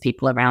Nations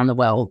people around the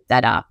world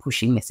that are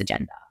pushing this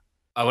agenda.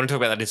 I want to talk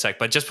about that in a sec,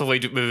 but just before we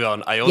move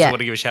on, I also want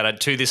to give a shout out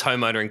to this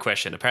homeowner in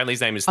question. Apparently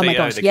his name is Theo.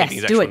 They're keeping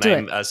his actual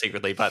name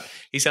secretly, but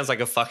he sounds like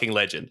a fucking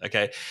legend,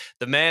 okay?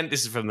 The man,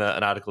 this is from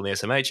an article in the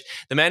SMH,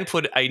 the man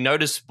put a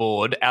notice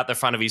board out the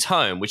front of his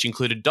home, which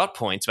included dot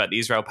points about the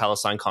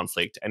Israel-Palestine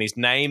conflict and his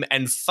name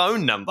and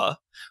phone number,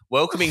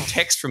 welcoming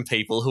text from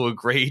people who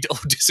agreed or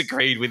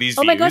disagreed with his views.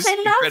 Oh my gosh,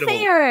 I love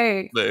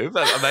Theo. Move,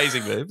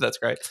 amazing move, that's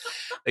great.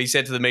 He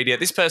said to the media,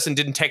 "This person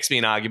didn't text me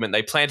an argument.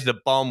 They planted a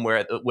bomb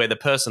where the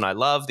person I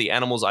love, the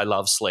animals I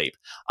love, sleep.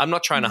 I'm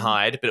not trying to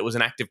hide, but it was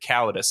an act of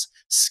cowardice.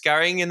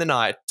 Scurrying in the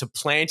night to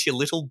plant your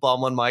little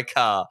bomb on my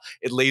car.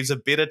 It leaves a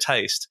bitter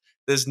taste.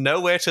 There's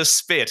nowhere to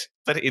spit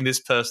but in this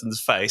person's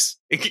face."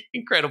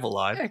 Incredible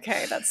line.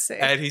 Okay, that's sick.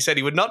 And he said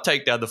he would not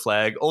take down the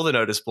flag or the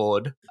notice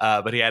board,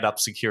 but he had up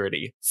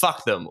security.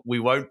 "Fuck them. We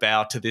won't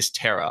bow to this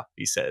terror,"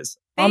 he says.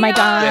 Oh my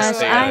gosh, Yes,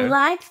 Theo. I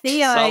like Theo.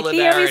 Theo is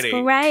Solidarity.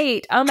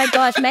 great. Oh my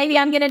gosh, maybe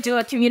I'm going to do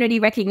a community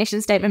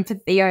recognition statement for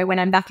Theo when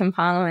I'm back in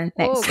Parliament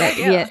next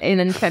year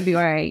in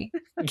February.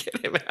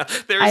 Get him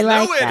out. There is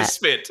nowhere to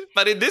spit,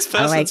 but in this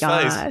person's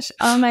face.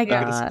 Oh my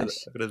gosh.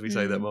 As we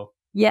say that more.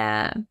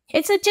 Yeah.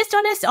 It's just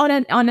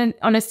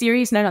on a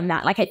serious note on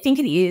that. Like, I think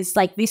it is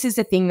like, this is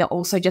the thing that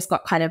also just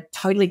got kind of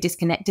totally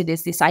disconnected,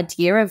 is this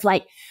idea of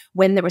like,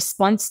 when the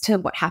response to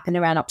what happened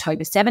around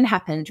October 7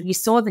 happened, you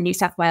saw the New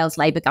South Wales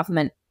Labor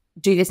government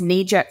do this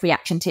knee-jerk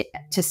reaction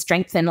to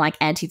strengthen like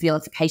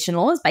anti-vilification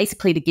laws,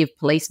 basically to give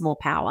police more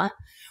power.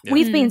 Yeah.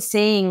 We've been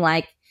seeing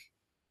like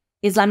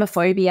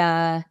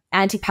Islamophobia,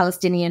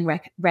 anti-Palestinian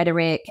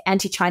rhetoric,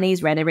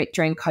 anti-Chinese rhetoric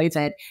during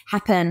COVID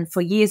happen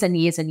for years and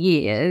years and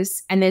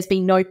years, and there's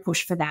been no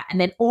push for that.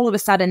 And then all of a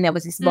sudden there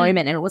was this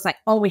moment, and it was like,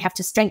 oh, we have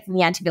to strengthen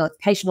the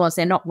anti-vilification laws.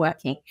 They're not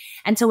working.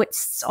 And so it's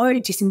so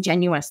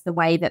disingenuous the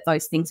way that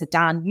those things are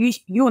done.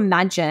 You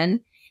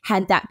imagine,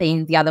 had that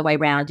been the other way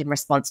around in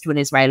response to an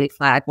Israeli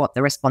flag, what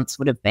the response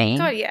would have been.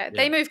 Oh, yeah.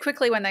 They move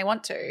quickly when they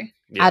want to.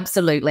 Yeah.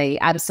 Absolutely.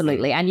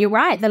 And you're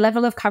right. The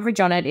level of coverage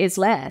on it is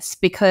less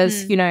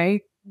because, you know,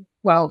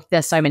 well,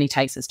 there's so many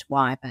takes as to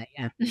why, but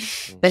yeah.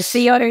 But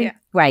Theo,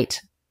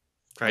 great.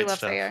 Great love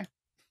stuff.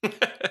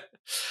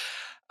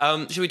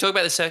 Theo. Should we talk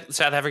about the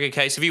South Africa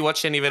case? Have you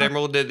watched any of it,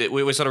 Emerald?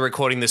 We were sort of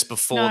recording this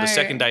before the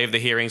second day of the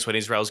hearings when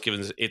Israel's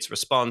given its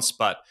response,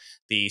 but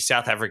the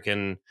South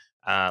African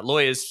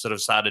lawyers sort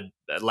of started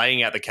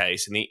laying out the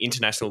case in the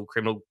International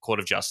Criminal Court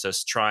of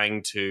Justice,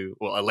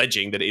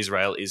 alleging that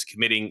Israel is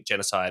committing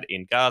genocide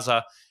in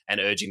Gaza and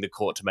urging the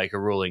court to make a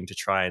ruling to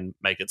try and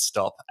make it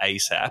stop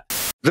ASAP.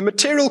 The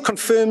material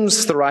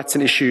confirms the rights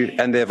in issue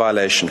and their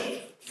violation,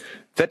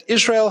 that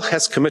Israel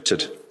has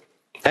committed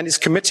and is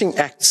committing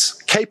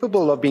acts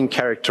capable of being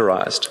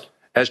characterized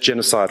as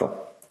genocidal.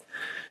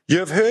 You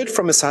have heard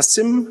from Ms.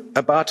 Hassim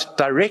about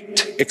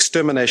direct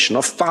extermination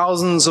of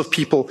thousands of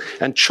people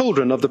and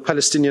children of the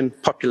Palestinian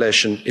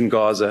population in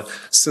Gaza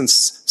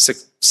since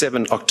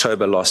 7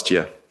 October last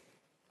year.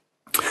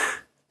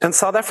 And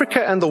South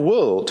Africa and the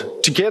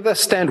world together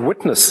stand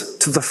witness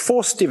to the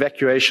forced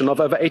evacuation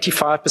of over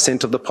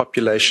 85% of the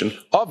population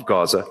of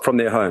Gaza from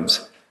their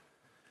homes,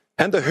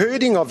 and the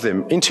herding of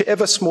them into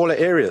ever smaller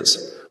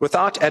areas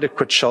without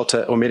adequate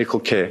shelter or medical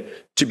care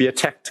to be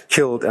attacked,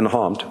 killed, and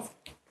harmed.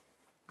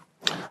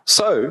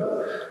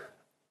 So,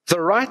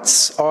 the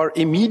rights are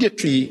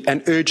immediately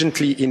and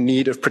urgently in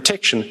need of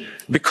protection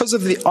because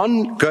of the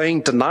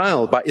ongoing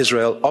denial by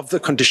Israel of the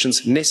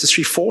conditions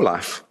necessary for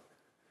life.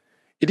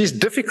 It is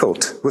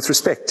difficult, with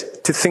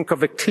respect, to think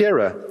of a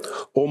clearer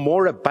or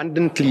more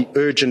abundantly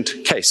urgent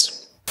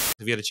case.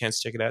 Have you had a chance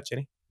to check it out,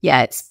 Jenny?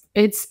 Yeah,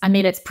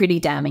 it's pretty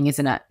damning,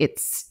 isn't it?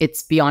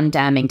 It's beyond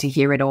damning to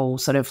hear it all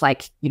sort of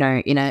like, you know,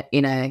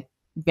 in a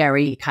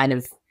very kind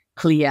of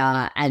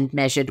clear and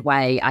measured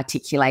way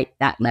articulate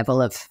that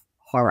level of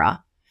horror.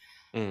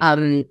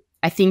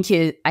 I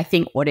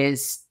think what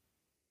is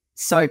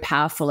so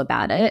powerful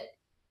about it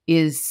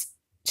is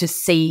to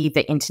see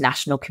the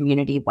international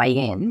community weigh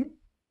in.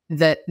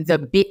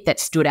 The bit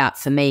that stood out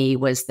for me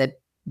was the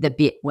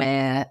bit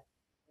where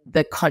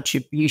the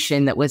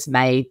contribution that was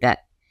made that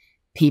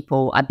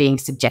people are being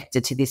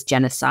subjected to this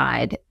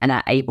genocide and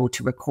are able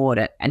to record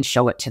it and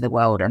show it to the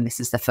world. And this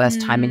is the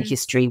first time in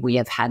history we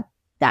have had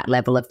that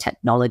level of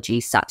technology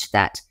such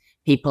that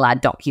people are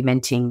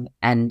documenting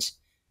and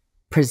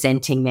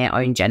presenting their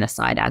own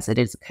genocide as it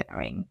is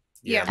occurring.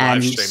 Yeah,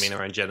 live streaming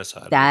their own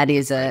genocide. That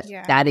is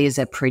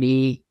a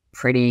pretty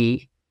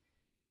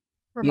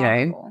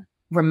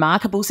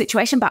remarkable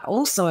situation, but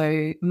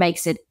also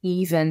makes it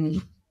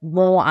even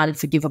more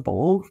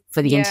unforgivable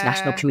for the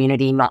international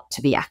community not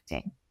to be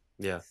acting.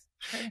 Yeah.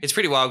 It's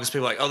pretty wild because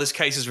people are like, oh, this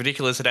case is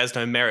ridiculous, it has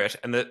no merit.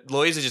 And the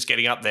lawyers are just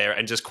getting up there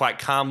and just quite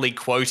calmly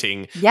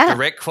quoting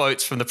direct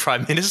quotes from the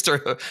Prime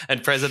Minister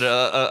and President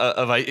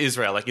of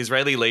Israel, like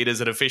Israeli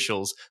leaders and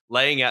officials,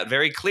 laying out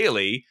very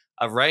clearly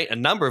a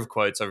number of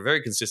quotes over a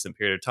very consistent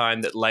period of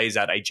time that lays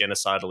out a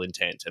genocidal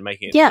intent and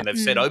making it, and they've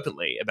said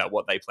openly about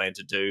what they plan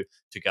to do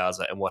to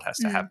Gaza and what has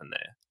to happen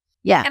there.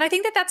 Yeah. And I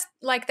think that's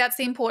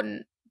the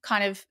important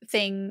kind of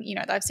thing, you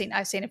know, that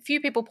I've seen a few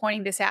people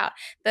pointing this out,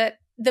 that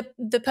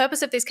the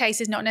purpose of this case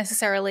is not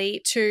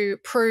necessarily to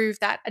prove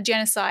that a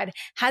genocide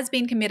has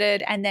been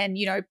committed and then,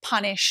 you know,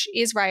 punish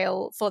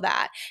Israel for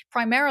that.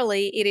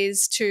 Primarily, it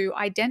is to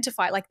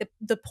identify, like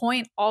the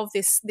point of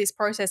this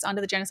process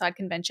under the Genocide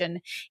Convention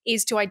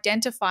is to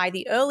identify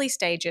the early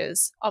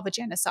stages of a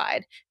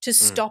genocide to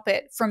stop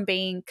it from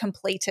being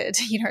completed,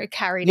 you know,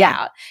 carried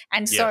out.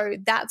 And so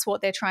that's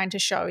what they're trying to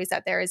show, is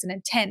that there is an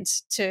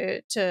intent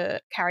to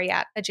carry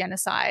out a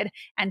genocide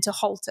and to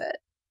halt it.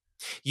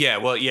 Yeah,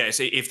 well, yes.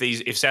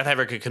 If South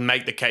Africa can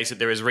make the case that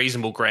there is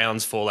reasonable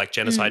grounds for like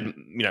genocide,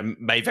 you know,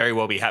 may very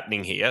well be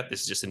happening here.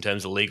 This is just in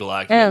terms of legal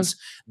arguments.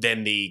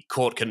 Then the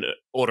court can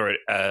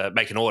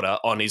make an order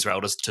on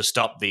Israel to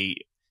stop the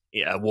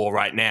war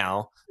right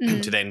now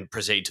to then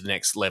proceed to the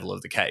next level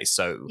of the case.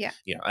 So,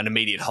 an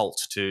immediate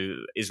halt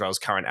to Israel's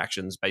current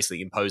actions,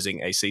 basically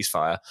imposing a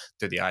ceasefire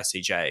through the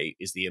ICJ,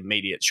 is the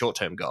immediate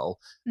short-term goal.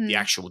 The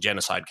actual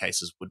genocide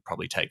cases would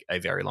probably take a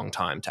very long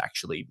time to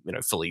actually,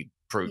 fully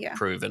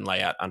prove and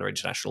lay out under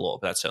international law.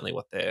 But that's certainly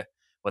what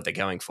they're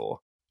going for.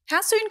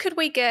 How soon could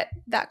we get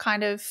that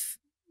kind of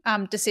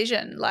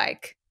decision?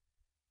 Like,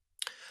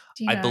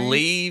 do you know? I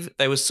believe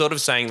they were sort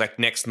of saying like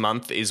next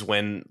month is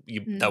when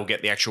they'll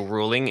get the actual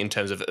ruling in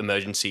terms of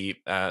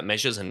emergency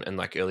measures and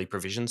like early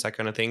provisions, that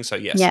kind of thing. So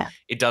yes,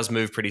 it does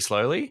move pretty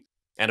slowly.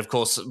 And of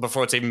course,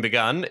 before it's even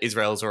begun,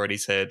 Israel's already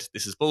said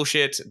this is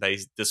bullshit. They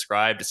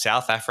described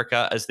South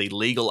Africa as the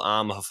legal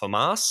arm of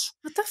Hamas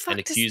and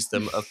accused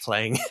them of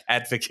playing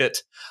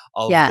advocate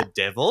of the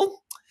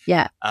devil.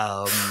 Yeah.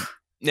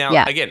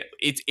 Now, again,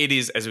 it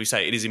is, as we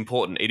say, it is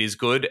important. It is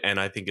good, and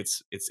I think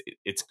it's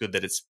good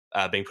that it's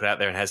being put out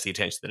there and has the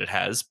attention that it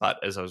has.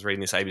 But as I was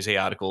reading this ABC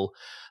article,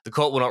 the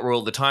court will not rule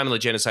at the time of the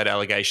genocide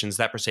allegations.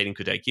 That proceeding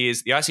could take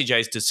years. The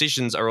ICJ's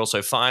decisions are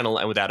also final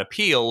and without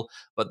appeal,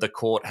 but the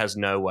court has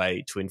no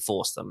way to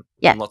enforce them.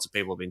 Yeah. And lots of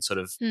people have been sort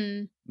of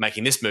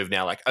making this move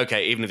now, like,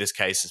 okay, even if this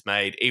case is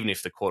made, even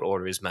if the court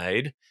order is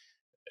made,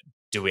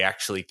 do we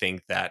actually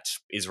think that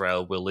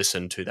Israel will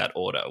listen to that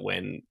order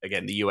when,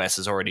 again, the US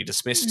has already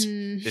dismissed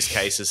this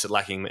case as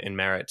lacking in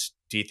merit?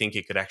 Do you think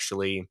it could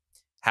actually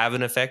have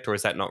an effect, or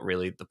is that not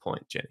really the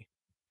point, Jenny?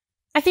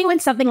 I think when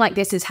something like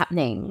this is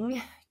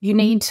happening, you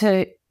need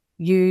to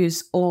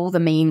use all the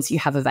means you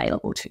have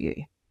available to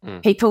you.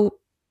 People,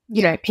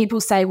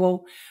 people say,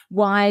 well,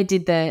 why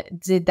did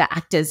the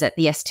actors at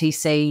the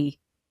STC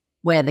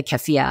wear the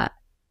keffiyeh?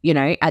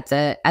 At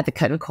the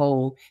curtain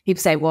call, people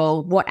say,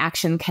 well, what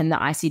action can the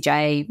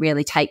ICJ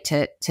really take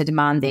to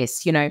demand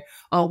this?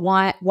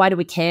 Why do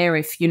we care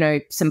if,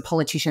 some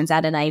politicians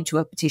add a name to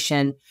a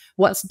petition?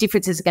 What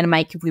difference is it going to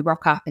make if we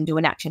rock up and do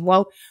an action?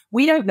 Well,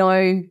 we don't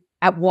know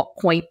at what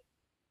point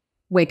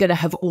we're going to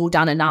have all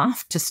done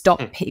enough to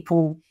stop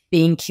people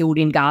being killed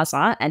in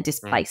Gaza and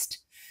displaced.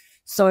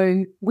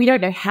 So we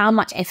don't know how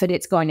much effort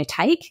it's going to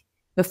take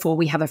before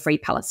we have a free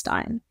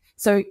Palestine.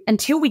 So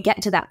until we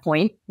get to that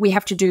point, we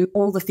have to do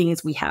all the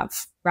things we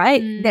have,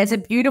 right? There's a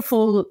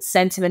beautiful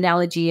sense of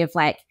analogy of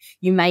like,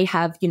 you may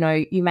have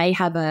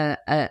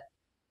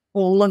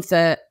all of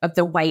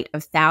the weight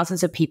of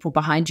thousands of people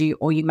behind you,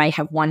 or you may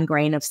have one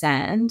grain of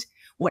sand,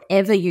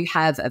 whatever you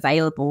have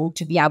available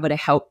to be able to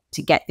help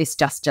to get this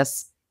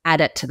justice,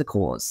 add it to the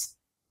cause.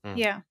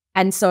 Yeah.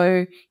 And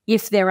so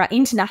if there are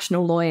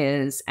international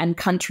lawyers and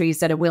countries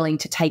that are willing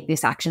to take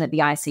this action at the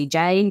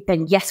ICJ,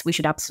 then yes, we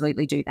should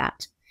absolutely do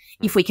that.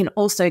 If we can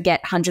also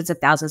get hundreds of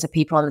thousands of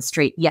people on the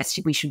street, yes,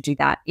 we should do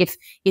that.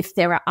 If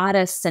there are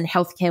artists and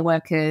healthcare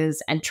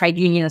workers and trade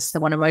unionists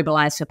that want to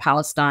mobilize for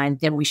Palestine,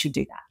 then we should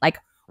do that. Like,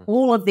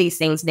 all of these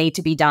things need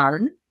to be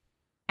done,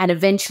 and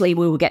eventually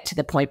we will get to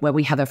the point where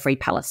we have a free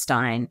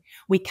Palestine.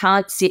 We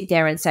can't sit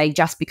there and say,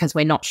 just because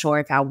we're not sure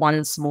if our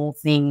one small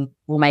thing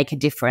will make a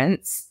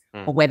difference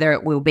or whether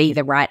it will be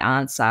the right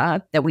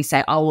answer, that we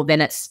say, oh, well,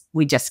 then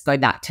we just go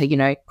back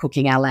to,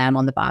 cooking our lamb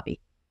on the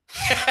barbie.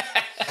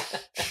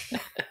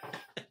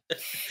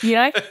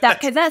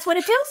 Because that's what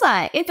it feels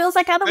like. It feels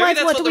like otherwise,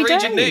 what do we do? Maybe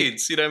that's what the region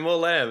needs, more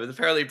lamb. It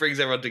apparently brings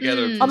everyone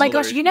together. Oh my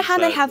gosh, you know how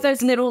they have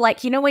those little,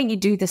 like, when you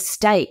do the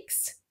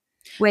steaks,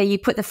 where you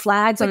put the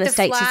flags on the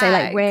steaks to say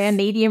like rare,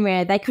 medium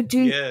rare. They could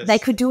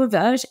do a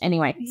version.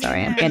 Anyway,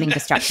 sorry, I'm getting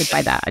distracted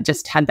by that. I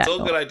just had that. It's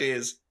all good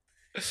ideas.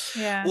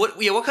 Yeah.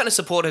 What kind of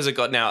support has it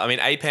got now? I mean,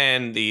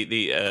 APAN,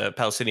 the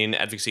Palestinian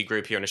advocacy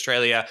group here in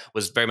Australia,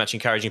 was very much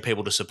encouraging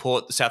people to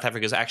support South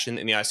Africa's action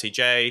in the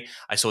ICJ.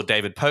 I saw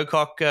David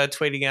Pocock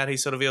tweeting out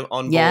he's sort of on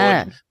board.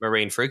 Yeah.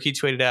 Maureen Fruki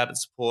tweeted out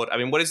support. I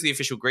mean, what is the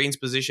official Greens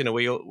position?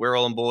 We're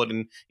all on board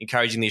and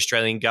encouraging the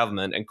Australian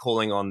government and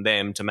calling on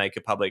them to make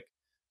a public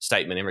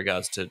statement in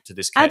regards to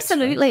this case.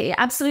 Absolutely. Right?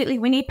 Absolutely.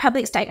 We need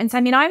public statements. I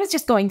mean, I was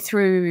just going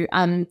through,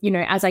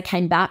 as I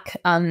came back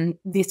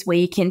this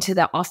week into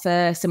the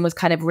office and was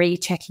kind of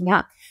rechecking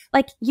up,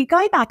 like, you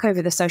go back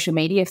over the social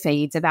media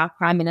feeds of our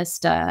Prime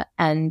Minister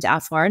and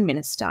our Foreign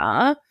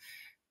Minister,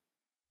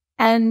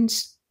 and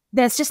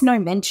there's just no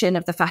mention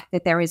of the fact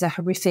that there is a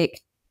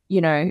horrific,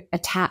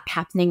 attack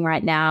happening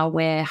right now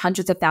where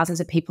hundreds of thousands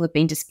of people have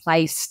been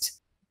displaced.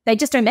 They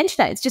just don't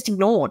mention it. It's just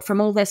ignored from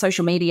all their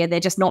social media.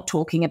 They're just not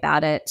talking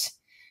about it.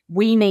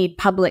 We need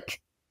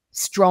public,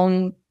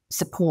 strong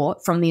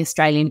support from the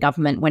Australian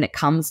government when it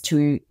comes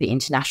to the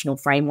international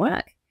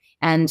framework.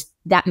 And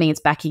that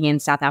means backing in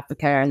South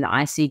Africa and the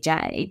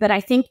ICJ. But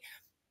I think,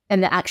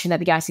 and the action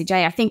at the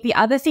ICJ, I think the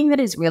other thing that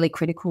is really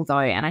critical though,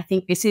 and I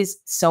think this is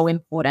so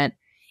important,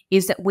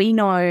 is that we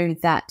know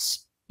that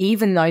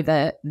even though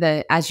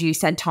the as you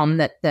said, Tom,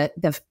 that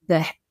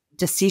the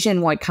decision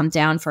won't come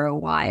down for a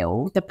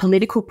while, the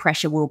political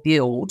pressure will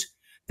build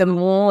the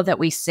more that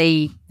we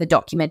see the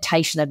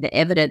documentation of the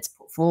evidence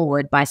put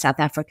forward by South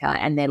Africa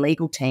and their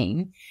legal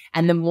team,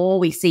 and the more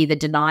we see the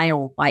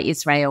denial by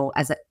Israel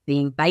as it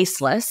being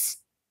baseless,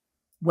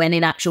 when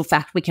in actual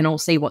fact we can all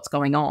see what's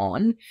going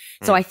on.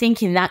 So I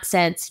think in that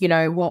sense, you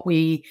know, what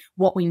we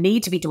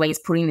need to be doing is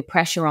putting the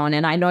pressure on.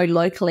 And I know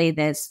locally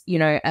there's, you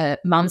know,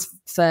 Mums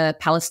for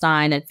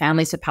Palestine and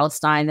Families for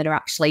Palestine that are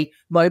actually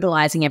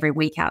mobilising every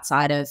week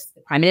outside of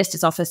the Prime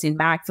Minister's office in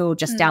Marrickville,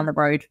 just down the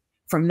road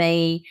from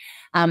me.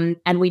 And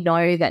we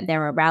know that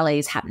there are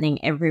rallies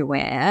happening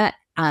everywhere.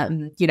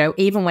 You know,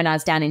 even when I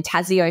was down in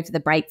Tassie over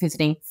the break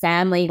visiting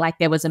family, like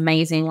there was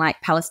amazing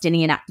like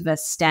Palestinian activists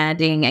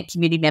standing and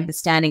community members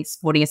standing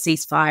supporting a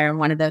ceasefire on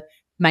one of the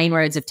main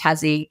roads of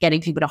Tassie,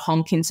 getting people to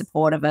honk in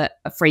support of a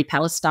free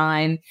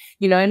Palestine.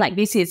 You know, like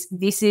this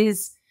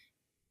is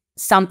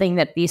something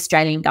that the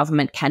Australian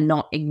government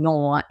cannot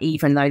ignore,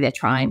 even though they're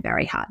trying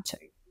very hard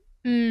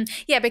to.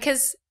 Yeah,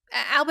 because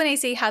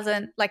Albanese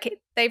hasn't, like,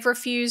 they've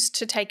refused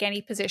to take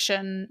any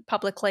position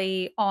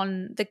publicly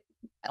on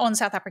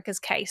South Africa's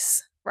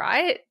case,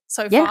 right?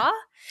 So far.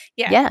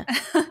 Yeah.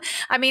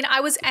 I mean,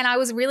 I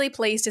was really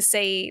pleased to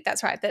see,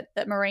 that's right,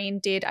 that Marine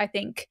did, I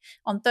think,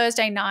 on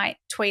Thursday night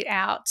tweet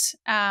out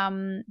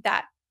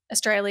that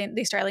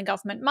the Australian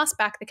government must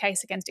back the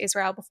case against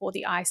Israel before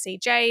the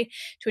ICJ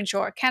to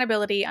ensure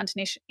accountability under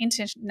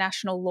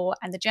international law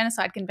and the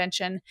Genocide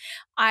Convention.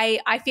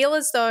 I feel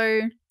as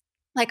though,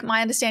 like,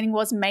 my understanding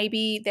was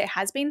maybe there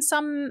has been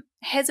some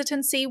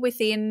hesitancy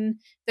within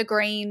the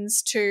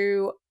Greens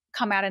to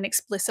come out and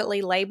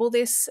explicitly label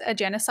this a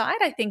genocide.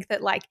 I think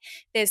that, like,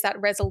 there's that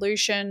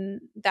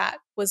resolution that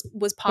was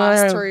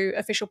passed through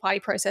official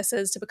party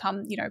processes to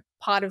become, you know,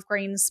 part of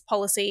Greens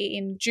policy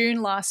in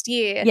June last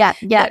year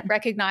that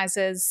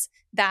recognises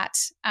that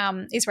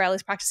Israel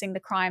is practicing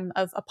the crime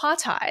of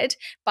apartheid,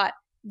 but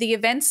the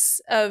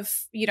events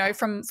of, you know,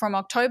 from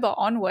October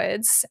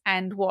onwards,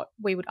 and what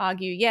we would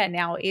argue,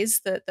 now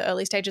is the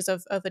early stages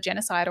of a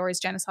genocide or is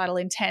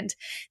genocidal intent,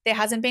 there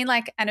hasn't been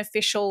like an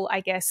official,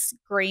 I guess,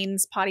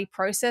 Greens party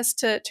process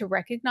to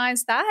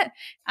recognise that.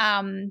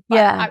 And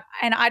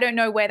I don't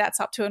know where that's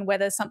up to and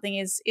whether something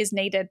is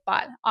needed,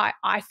 but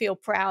I feel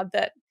proud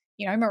that,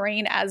 you know,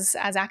 Marine as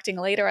acting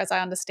leader, as I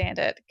understand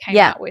it, came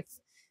out with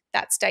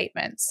that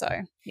statement. So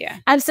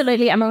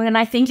absolutely. I mean, and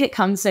I think it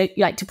comes, so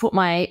like, to put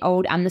my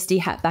old Amnesty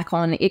hat back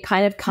on, it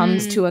kind of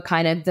comes to a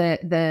kind of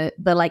the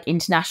like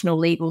international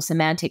legal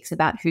semantics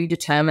about who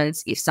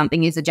determines if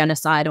something is a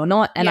genocide or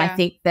not. And I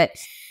think that,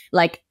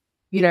 like,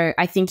 you know,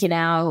 I think in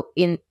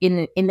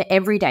the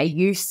everyday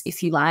use,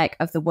 if you like,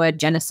 of the word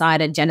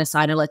genocide and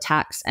genocidal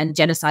attacks and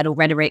genocidal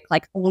rhetoric,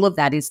 like, all of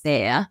that is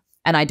there.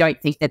 And I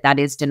don't think that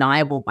is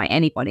deniable by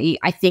anybody.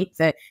 I think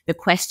that the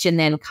question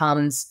then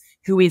comes,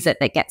 who is it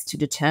that gets to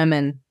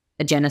determine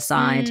a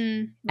genocide,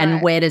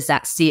 and where does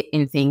that sit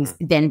in things?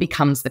 Then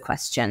becomes the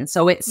question.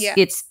 So it's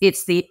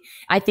the,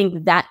 I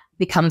think that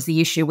becomes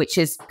the issue, which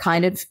is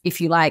kind of,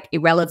 if you like,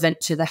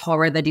 irrelevant to the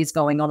horror that is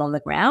going on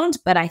the ground.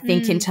 But I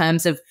think in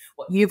terms of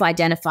what you've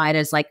identified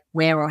as like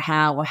where or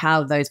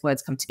how those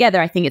words come together,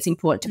 I think it's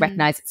important to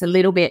recognize it's a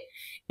little bit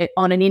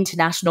on an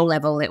international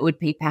level. It would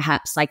be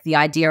perhaps like the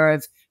idea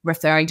of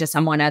referring to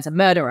someone as a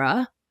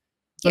murderer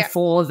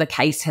before the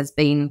case has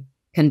been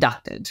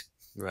conducted.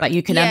 Right. But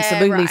you can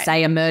absolutely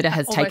say a murder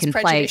has taken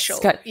place.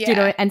 You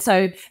know, and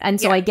so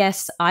I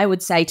guess I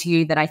would say to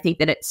you that I think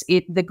that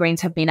the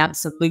Greens have been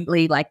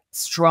absolutely like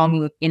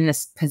strong in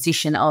this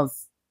position of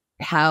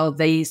how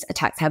these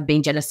attacks have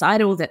been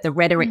genocidal, that the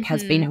rhetoric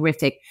has been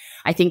horrific.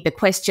 I think the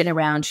question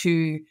around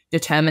who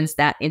determines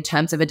that in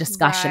terms of a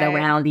discussion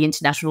around the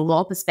international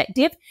law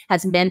perspective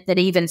has meant that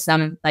even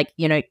some, like,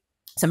 you know,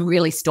 some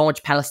really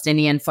staunch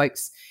Palestinian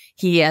folks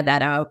here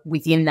that are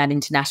within that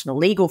international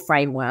legal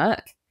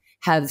framework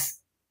have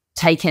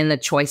taken the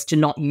choice to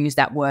not use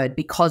that word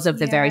because of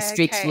the very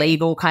strict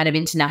legal kind of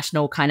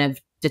international kind of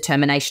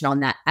determination on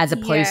that, as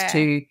opposed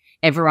to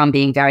everyone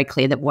being very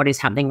clear that what is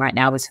happening right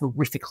now is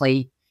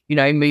horrifically, you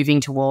know,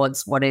 moving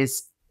towards what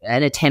is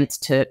an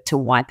attempt to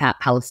wipe out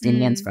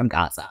Palestinians from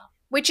Gaza.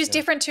 Which is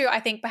different to,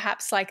 I think,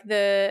 perhaps like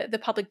the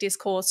public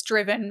discourse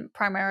driven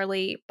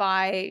primarily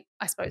by,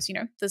 I suppose, you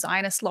know, the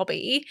Zionist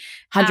lobby.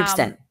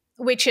 100%.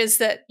 Which is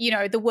that, you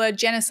know, the word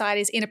genocide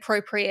is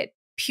inappropriate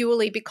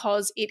purely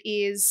because it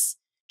is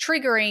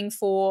triggering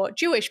for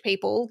Jewish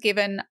people,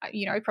 given,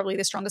 you know, probably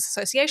the strongest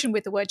association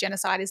with the word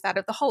genocide is that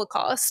of the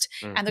Holocaust,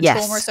 and the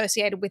trauma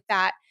associated with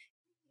that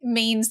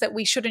means that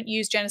we shouldn't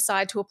use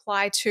genocide to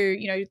apply to,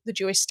 you know, the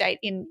Jewish state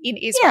in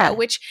Israel,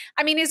 which,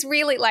 I mean, is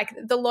really like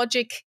the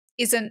logic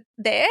isn't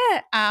there.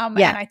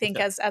 And I think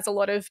as a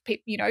lot of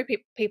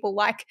people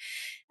like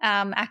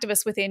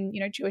activists within, you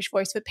know, Jewish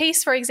Voice for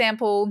Peace, for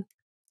example,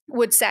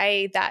 would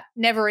say that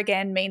never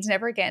again means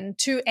never again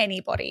to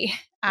anybody.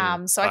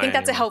 So I think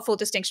that's a helpful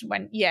distinction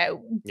when,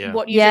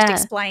 what you just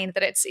explained,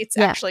 that it's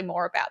actually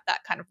more about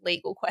that kind of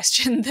legal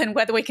question than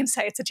whether we can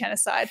say it's a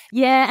genocide.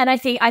 Yeah, and I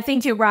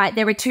think you're right.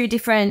 There are two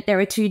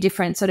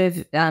different sort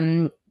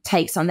of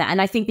takes on that.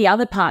 And I think the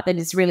other part that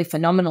is really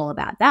phenomenal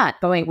about that,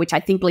 which I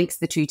think links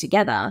the two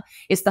together,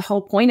 is the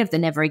whole point of the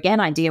never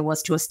again idea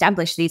was to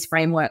establish these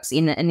frameworks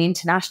in an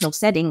international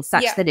setting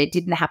such that it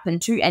didn't happen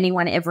to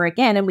anyone ever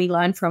again. And we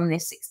learned from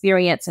this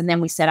experience, and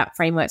then we set up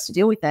frameworks to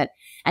deal with it.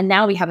 And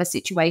now we have a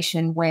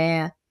situation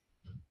where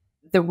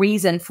the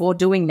reason for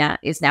doing that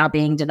is now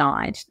being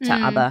denied to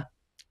other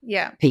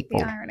people.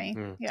 The irony.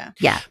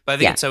 But I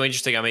think it's so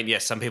interesting. I mean,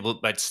 yes, some people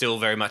might still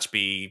very much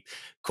be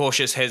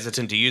cautious,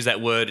 hesitant to use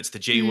that word. It's the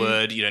G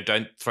word. You know,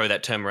 don't throw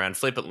that term around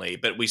flippantly.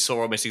 But we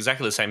saw almost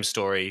exactly the same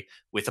story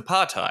with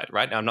apartheid,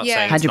 right? Now, I'm not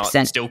saying it's 100%.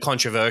 not still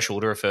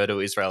controversial to refer to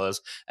Israel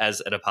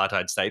as an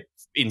apartheid state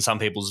in some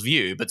people's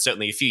view, but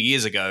certainly a few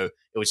years ago,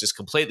 it was just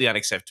completely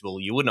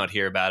unacceptable. You would not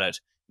hear about it.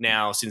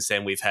 Now, since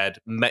then, we've had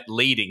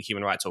leading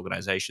human rights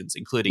organizations,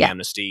 including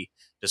Amnesty,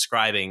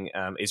 describing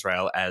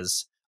Israel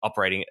as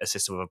operating a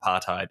system of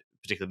apartheid,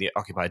 particularly the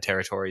occupied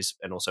territories,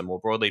 and also more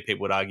broadly,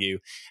 people would argue,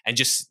 and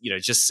just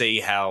see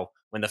how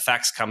when the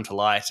facts come to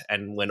light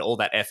and when all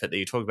that effort that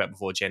you talked about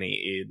before,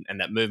 Jenny,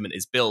 and that movement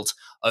is built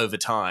over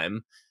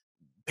time,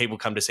 people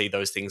come to see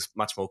those things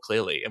much more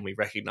clearly, and we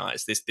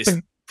recognize this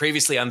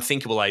previously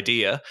unthinkable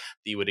idea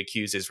that you would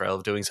accuse Israel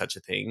of doing such a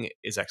thing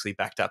is actually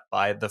backed up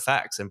by the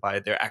facts and by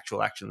their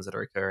actual actions that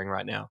are occurring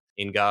right now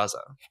in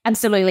Gaza.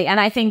 Absolutely. And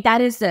I think that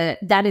is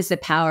the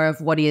power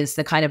of what is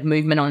the kind of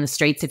movement on the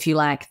streets, if you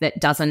like,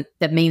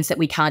 that means that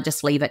we can't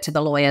just leave it to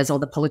the lawyers or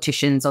the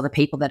politicians or the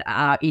people that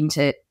are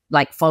into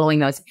like following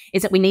those,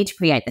 is that we need to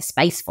create the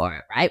space for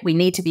it, right? We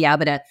need to be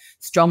able to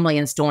strongly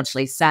and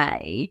staunchly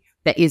say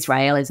that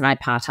Israel is an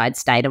apartheid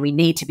state, and we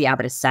need to be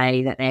able to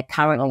say that they're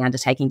currently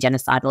undertaking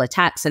genocidal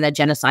attacks and that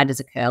genocide is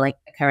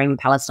occurring in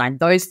Palestine.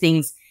 Those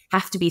things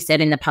have to be said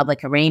in the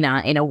public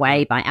arena in a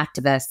way by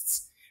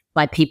activists,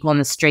 by people on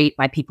the street,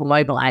 by people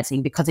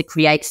mobilizing, because it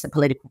creates the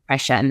political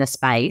pressure and the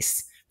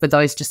space for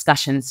those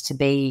discussions to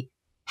be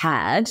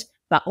had,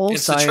 but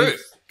also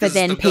for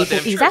then people,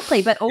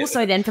 exactly, but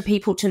also then for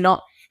people to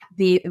not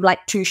be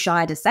like too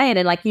shy to say it.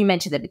 And like you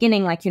mentioned at the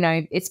beginning, like, you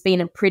know, it's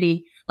been a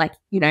pretty, like,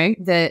 you know,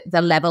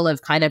 the level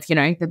of kind of, you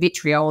know, the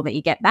vitriol that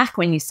you get back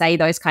when you say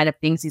those kind of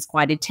things is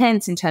quite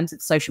intense in terms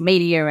of social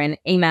media and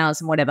emails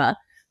and whatever.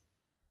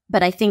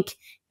 But I think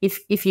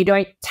if you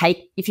don't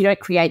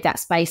create that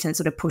space and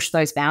sort of push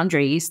those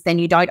boundaries, then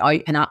you don't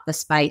open up the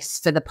space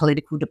for the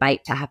political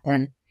debate to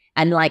happen.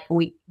 And like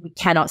we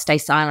cannot stay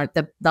silent.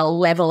 The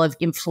level of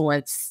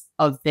influence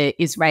of the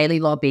Israeli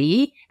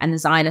lobby and the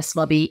Zionist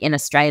lobby in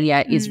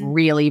Australia is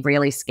really,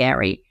 really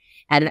scary.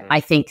 And I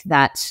think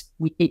that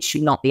it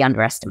should not be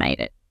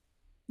underestimated.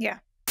 Yeah.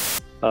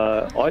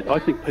 I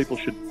think people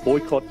should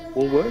boycott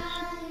Woolworths.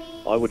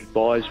 I would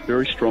advise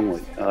very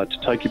strongly to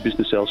take your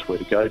business elsewhere,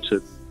 to go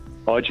to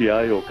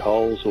IGA or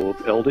Coles or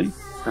Aldi.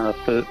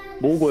 For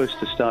Woolworths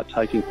to start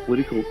taking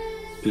political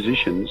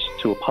positions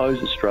to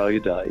oppose Australia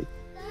Day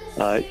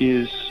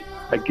is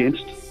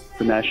against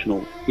the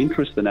national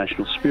interest, the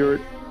national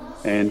spirit,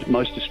 and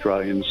most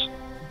Australians,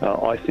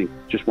 I think,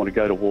 just want to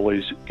go to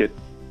Woolies, get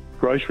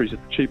groceries at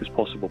the cheapest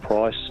possible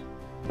price,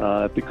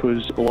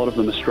 because a lot of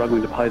them are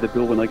struggling to pay the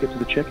bill when they get to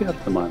the checkout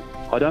at the moment.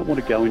 I don't want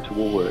to go into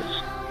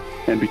Woolworths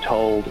and be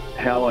told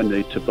how I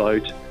need to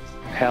vote,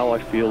 how I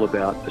feel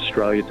about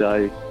Australia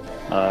Day.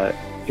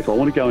 If I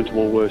want to go into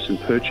Woolworths and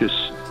purchase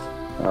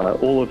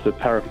all of the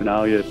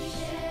paraphernalia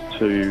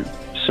to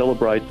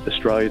celebrate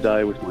Australia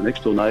Day with my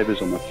next door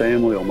neighbours or my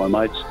family or my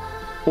mates,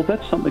 well,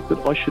 that's something that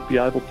I should be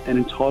able and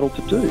entitled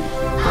to do.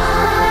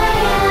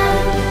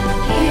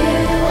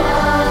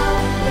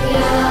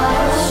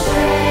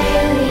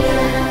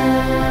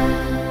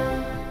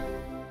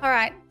 All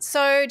right.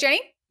 So,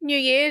 Jenny, new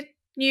year,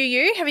 new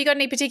you. Have you got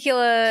any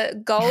particular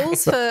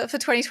goals for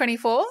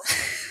 2024?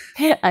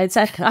 I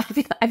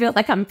feel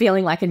like I'm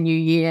feeling like a new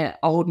year,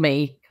 old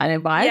me kind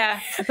of vibe.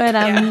 Yeah. But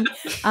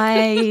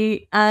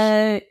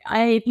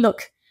I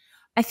look,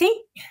 I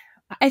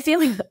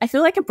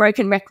feel like a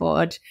broken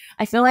record.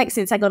 I feel like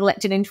since I got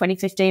elected in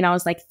 2015, I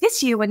was like,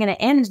 this year we're going to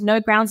end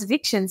no grounds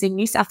evictions in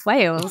New South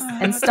Wales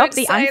and stop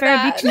the unfair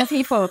eviction of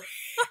people.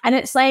 And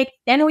it's like,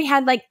 then we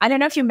had like, I don't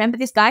know if you remember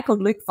this guy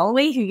called Luke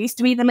Foley, who used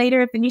to be the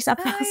leader of the New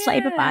South Wales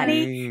Labor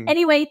Party.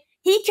 Anyway,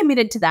 he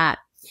committed to that.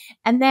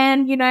 And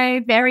then, you know,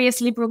 various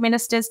Liberal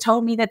ministers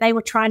told me that they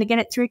were trying to get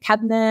it through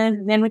cabinet,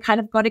 and then we kind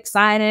of got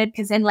excited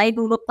because then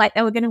Labor looked like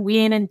they were going to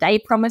win and they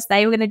promised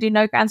they were going to do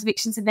no grounds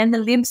evictions, and then the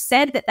Libs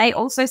said that they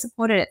also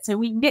supported it. So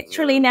we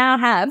literally now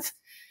have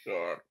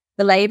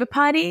the Labor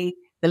Party,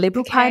 the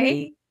Liberal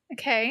Party.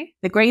 Okay.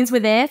 The Greens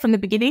were there from the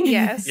beginning.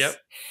 Yes. Yep.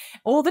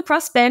 All the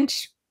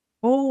crossbench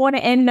all want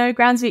to end no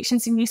grounds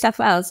evictions in New South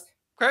Wales.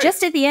 Great.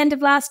 Just at the end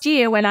of last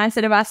year when I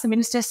sort of asked the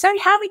minister, so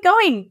how are we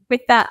going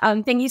with that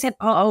thing? He said,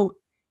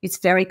 it's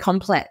very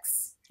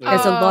complex.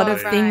 There's a lot of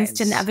things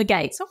to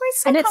navigate. It's always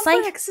so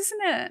complex,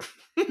 isn't it?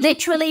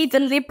 Literally, the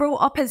Liberal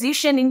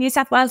opposition in New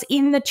South Wales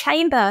in the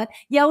chamber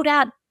yelled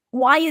out,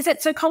 why is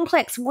it so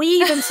complex? We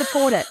even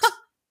support it.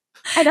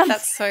 And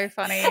that's so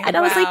funny. And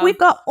I was like, we've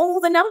got all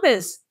the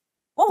numbers.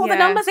 All the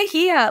numbers are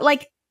here.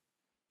 Like,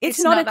 it's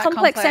not a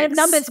complex set of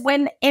numbers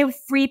when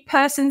every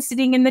person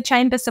sitting in the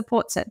chamber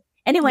supports it.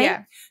 Anyway,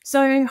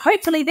 so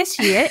hopefully this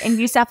year in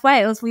New South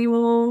Wales, we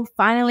will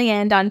finally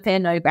end unfair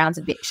no grounds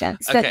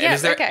evictions.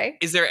 Okay.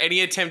 Is there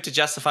any attempt to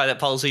justify that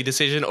policy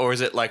decision, or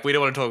is it like, we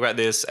don't want to talk about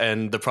this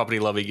and the property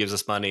lobby gives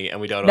us money and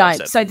we don't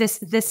upset them?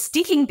 So the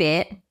sticking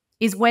bit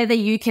is whether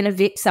you can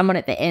evict someone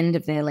at the end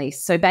of their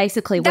lease. So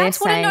basically, that's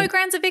we're saying what a no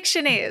grounds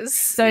eviction is.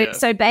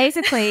 So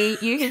basically,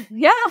 you're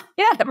on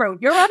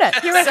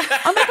it. You're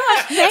oh my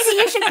gosh, maybe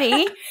you should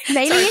be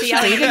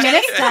the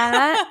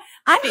minister.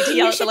 I think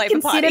you should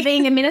consider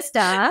being a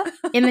minister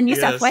in the New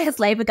South Wales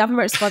Labor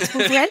government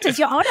responsible for renters.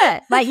 You're on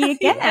it. Like, you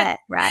get it,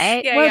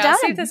 right? Yeah, well done.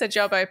 See if there's a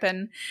job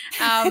open.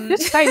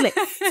 Totally.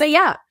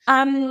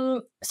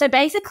 So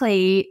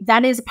basically,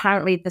 that is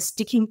apparently the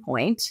sticking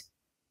point.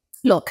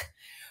 Look,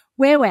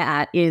 where we're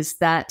at is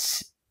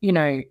that, you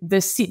know,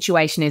 the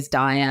situation is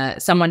dire.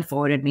 Someone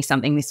forwarded me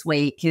something this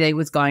week. It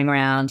was going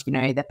around, you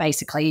know, that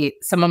basically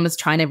someone was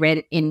trying to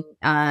rent in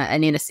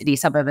an inner city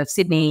suburb of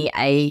Sydney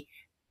a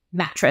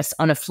mattress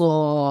on a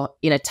floor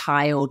in a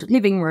tiled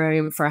living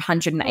room for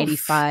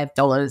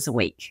 $185 a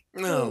week.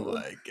 Oh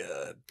my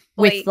God.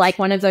 With like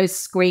one of those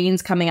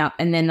screens coming up,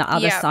 and then the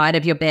other side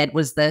of your bed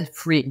was the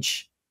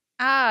fridge.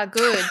 Ah,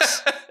 good.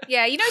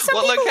 Yeah, you know,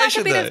 some people like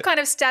a bit of kind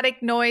of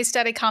static noise,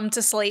 static hum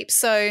to sleep.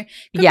 So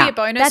could be a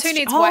bonus. Who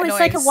needs white noise? It's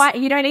like a white.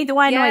 You don't need the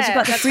white noise. You've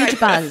got the fridge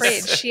buzz. The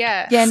fridge,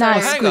 yeah. Yeah, so,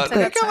 nice. Hang on,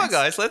 come on,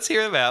 guys. Let's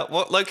hear about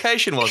what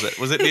location was it?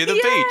 Was it near the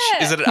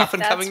beach? Is it an up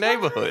and coming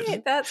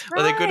neighbourhood? That's right.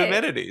 Are there good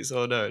amenities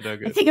or no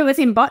good? I think it was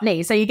in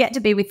Botany, so you get to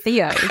be with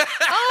Theo.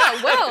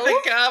 Oh well,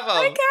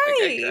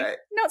 okay,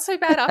 not so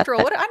bad after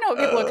all. I know what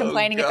people are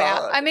complaining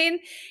about. I mean,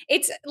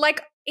 it's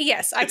like.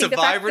 Yes, I think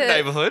it's a vibrant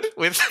neighbourhood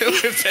with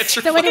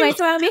petrol. So anyway,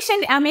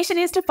 our mission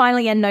is to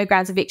finally end no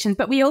grounds evictions,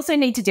 but we also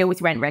need to deal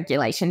with rent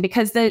regulation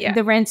because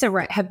the rents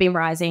have been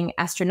rising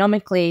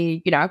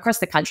astronomically, you know, across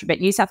the country.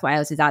 But New South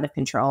Wales is out of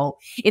control.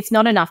 It's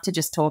not enough to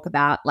just talk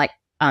about like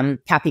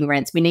capping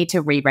rents. We need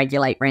to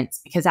re-regulate rents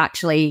because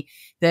actually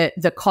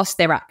the cost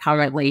they're at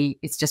currently,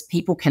 it's just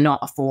people cannot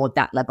afford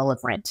that level of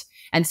rent.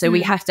 And so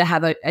we have to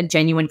have a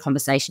genuine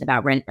conversation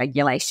about rent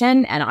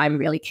regulation, and I'm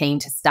really keen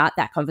to start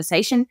that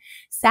conversation.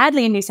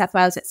 Sadly, in New South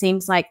Wales, it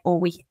seems like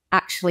all we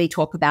actually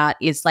talk about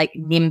is like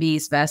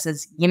NIMBYs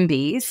versus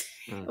YIMBYs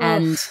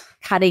and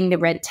cutting the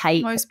red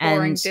tape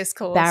and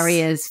discourse.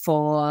 Barriers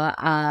for,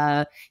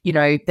 you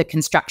know, the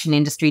construction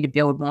industry to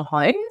build more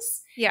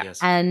homes. Yeah. Yes.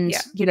 And,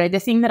 you know, the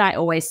thing that I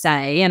always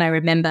say, and I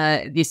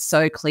remember this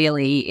so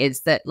clearly,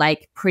 is that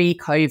like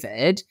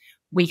pre-COVID,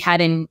 we had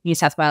in New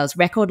South Wales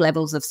record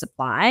levels of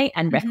supply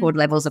and record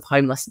levels of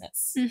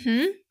homelessness.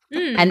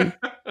 And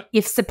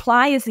if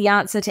supply is the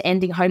answer to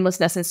ending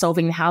homelessness and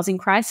solving the housing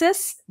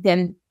crisis,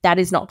 then that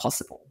is not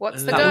possible.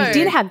 What's the But we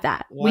did have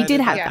that. We did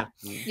have that.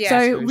 Yeah.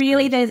 So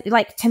really, there's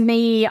like, to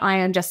me, I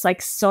am just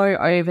like so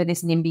over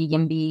this NIMBY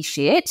YIMBY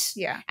shit.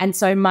 Yeah. And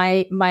so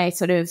my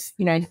sort of,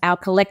 you know, our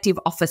collective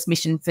office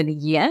mission for the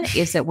year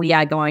is that we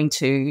are going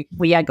to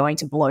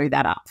blow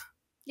that up.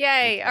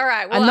 Yay. All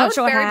right. Well, I'm not I would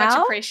sure very how.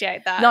 much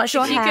appreciate that. Not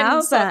sure if you how,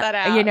 can sort but that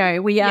out. you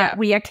know, we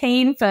are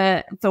keen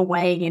for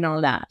weighing in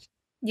on that.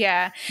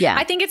 Yeah. Yeah.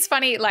 I think it's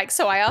funny, like,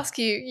 so I ask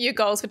you your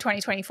goals for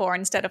 2024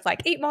 instead of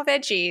like eat more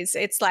veggies,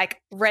 it's like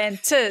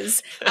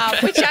renters,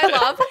 which I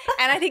love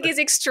and I think is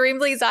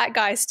extremely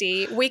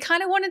zeitgeisty. We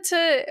kind of wanted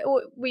to,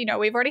 you know,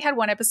 we've already had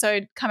one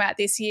episode come out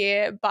this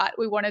year, but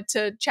we wanted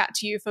to chat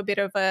to you for a bit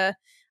of a,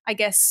 I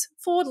guess,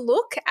 forward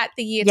look at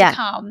the year to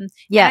come.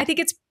 Yeah. And I think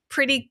it's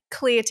pretty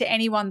clear to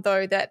anyone,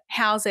 though, that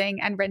housing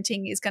and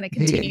renting is going to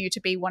continue to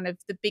be one of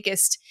the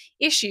biggest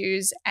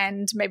issues.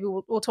 And maybe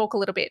we'll talk a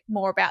little bit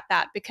more about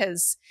that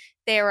because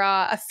there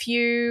are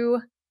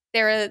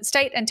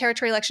state and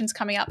territory elections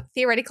coming up.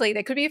 Theoretically,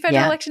 there could be a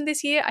federal election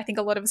this year. I think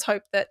a lot of us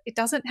hope that it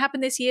doesn't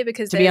happen this year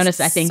because to be honest,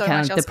 I think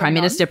the Prime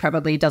Minister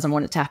probably doesn't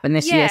want it to happen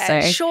this year.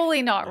 So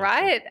surely not,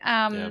 right?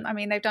 I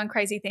mean, they've done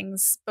crazy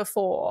things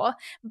before.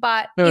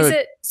 But is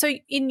it so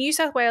in New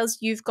South Wales,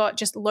 you've got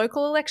just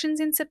local elections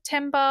in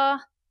September?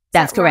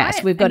 That's correct.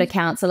 Right? We've got a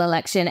council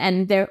election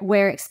and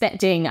we're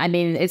expecting, I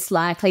mean, it's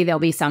likely there'll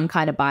be some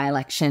kind of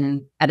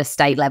by-election at a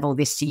state level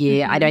this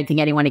year. I don't think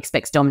anyone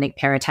expects Dominic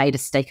Perrottet to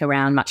stick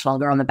around much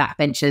longer on the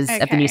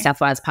backbenches of the New South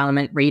Wales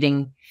Parliament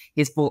reading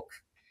his book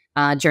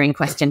during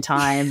question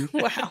time.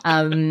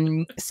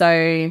 Wow.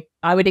 So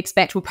I would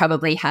expect we'll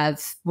probably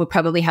have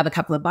a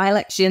couple of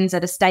by-elections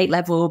at a state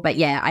level, but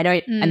I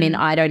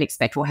don't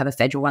expect we'll have a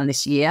federal one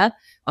this year.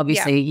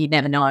 Obviously, you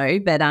never know,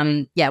 but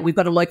we've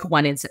got a local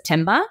one in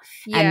September,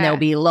 and there'll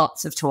be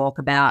lots of talk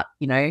about,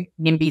 you know,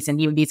 NIMBYs and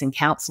YIMBYs and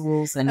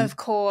councils and of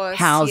course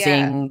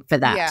housing for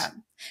that. Yeah.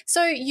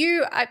 So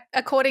you,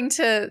 according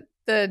to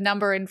the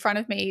number in front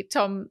of me,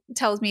 Tom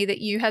tells me that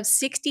you have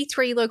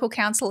 63 local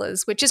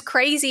councillors, which is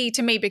crazy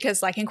to me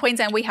because like in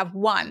Queensland we have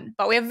one,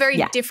 but we have a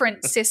very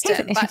different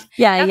system. But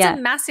that's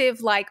a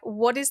massive, like,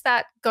 what is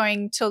that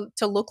going to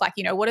look like?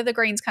 You know, what are the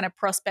Greens kind of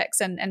prospects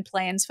and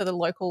plans for the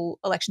local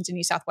elections in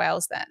New South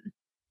Wales then?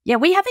 Yeah,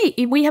 we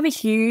have a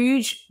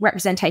huge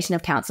representation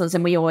of councils,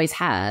 and we always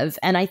have.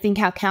 And I think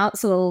our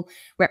council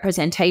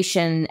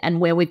representation and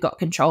where we've got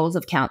controls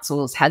of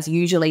councils has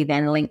usually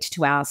then linked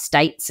to our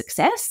state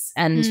success.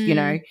 And you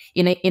know,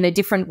 in a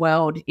different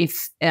world,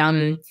 if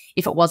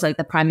it was like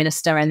the Prime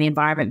Minister and the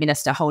Environment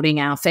Minister holding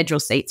our federal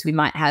seats, we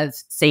might have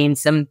seen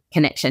some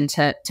connection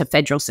to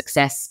federal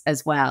success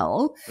as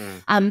well.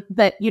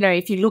 But you know,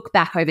 if you look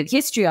back over the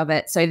history of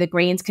it, so the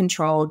Greens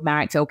controlled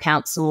Marrickville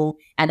Council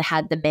and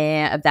had the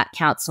mayor of that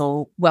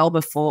council well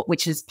before,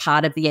 which is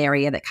part of the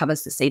area that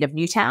covers the seat of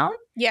Newtown.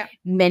 Yeah.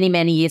 Many,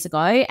 many years ago.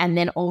 And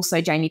then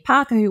also Jamie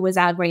Parker, who was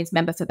our Greens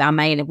member for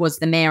Balmain, was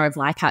the mayor of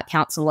Leichhardt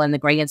Council, and the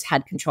Greens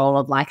had control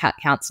of Leichhardt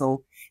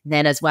Council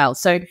then as well.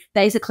 So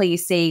basically you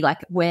see like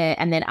where,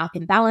 and then up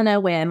in Ballina,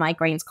 where my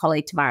Greens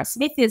colleague Tamara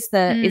Smith is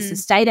the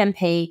state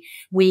MP,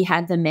 we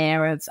had the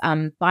mayor of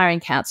Byron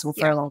Council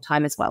for a long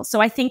time as well.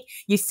 So I think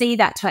you see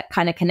that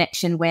kind of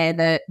connection where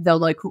the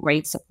local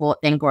Greens support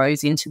then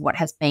grows into what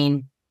has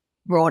been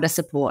broader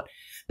support.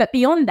 But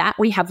beyond that,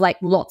 we have like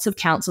lots of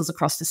councils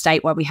across the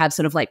state where we have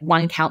sort of like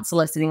one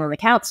councillor sitting on the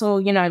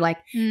council, you know, like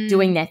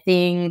doing their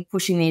thing,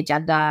 pushing the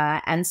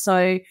agenda. And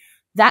so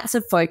that's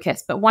a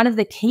focus. But one of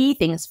the key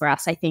things for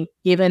us, I think,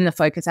 given the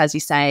focus, as you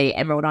say,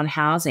 Emerald, on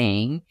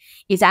housing,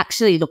 is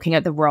actually looking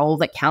at the role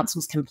that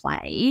councils can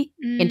play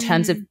in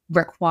terms of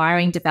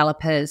requiring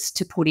developers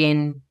to put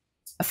in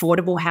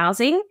affordable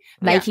housing,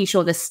 making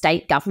sure the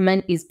state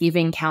government is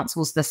giving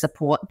councils the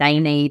support they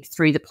need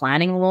through the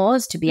planning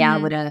laws to be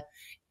able to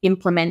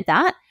implement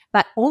that,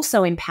 but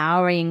also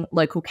empowering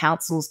local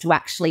councils to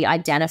actually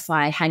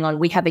identify, hang on,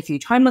 we have a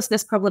huge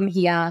homelessness problem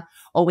here,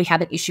 or we have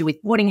an issue with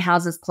boarding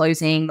houses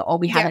closing, or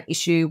we have an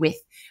issue with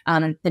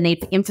the need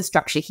for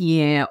infrastructure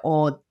here,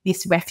 or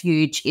this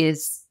refuge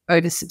is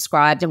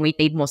oversubscribed and we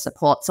need more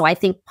support. So I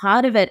think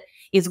part of it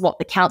is what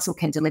the council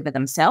can deliver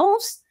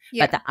themselves.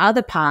 But the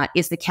other part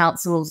is the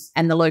councils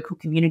and the local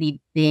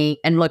community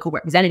and local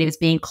representatives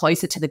being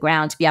closer to the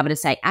ground to be able to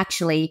say,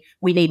 actually,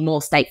 we need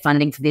more state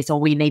funding for this, or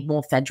we need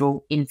more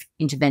federal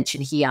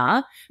intervention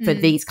here for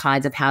these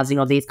kinds of housing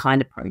or these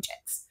kind of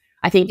projects.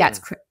 I think that's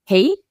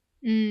key.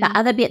 The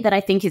other bit that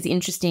I think is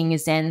interesting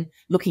is then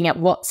looking at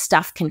what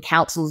stuff can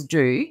councils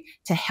do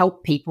to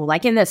help people.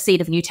 Like in the seat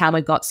of Newtown,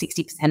 we've got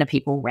 60% of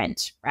people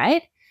rent,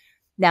 right?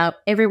 Now,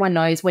 everyone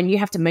knows when you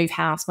have to move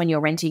house, when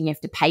you're renting, you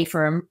have to pay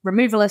for a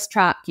removalist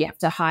truck, you have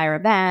to hire a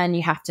van,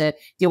 you have to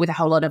deal with a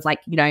whole lot of like,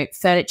 you know,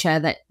 furniture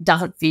that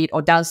doesn't fit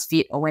or does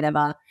fit or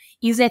whatever.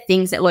 Is there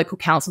things that local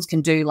councils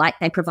can do, like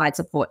they provide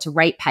support to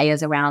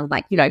ratepayers around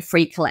like, you know,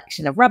 free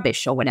collection of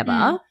rubbish or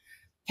whatever?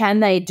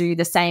 Can they do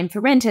the same for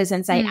renters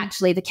and say,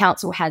 actually, the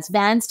council has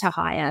vans to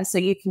hire, so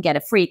you can get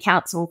a free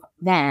council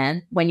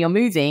van when you're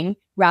moving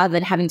rather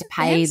than having to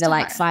pay the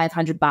like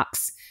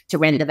 $500 to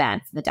rent a van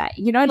for the day,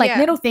 you know, like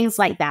little things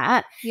like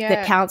that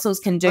that councils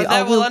can do. But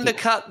that will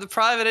undercut the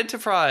private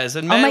enterprise,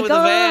 and man with a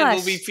van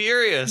will be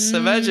furious.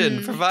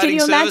 Imagine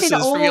providing services from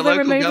your local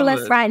government. Can you imagine all the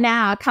removalists right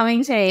now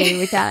coming to you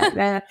with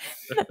that?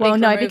 Well,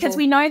 no, because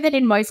we know that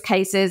in most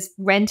cases,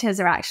 renters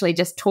are actually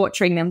just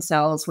torturing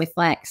themselves with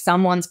like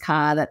someone's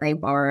car that they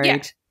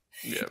borrowed.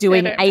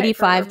 Doing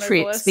 85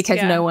 trips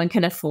because no one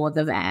can afford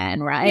the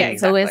van, right? Yeah,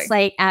 exactly. So it's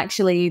like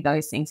actually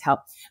those things help.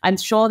 I'm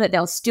sure that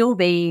there'll still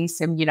be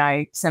some, you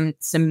know, some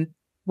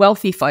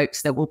wealthy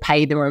folks that will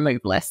pay the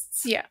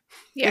removalists. Yeah.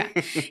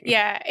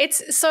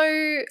 It's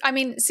so, I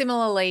mean,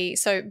 similarly,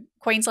 so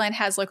Queensland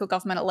has local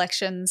government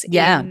elections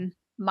in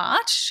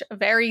March,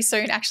 very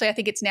soon. Actually, I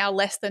think it's now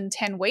less than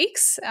 10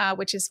 weeks,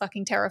 which is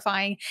fucking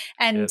terrifying.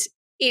 And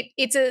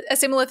it's a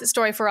similar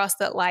story for us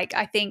that, like,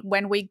 I think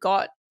when we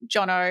got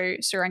Jono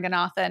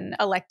Suranganathan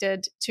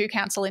elected to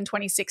council in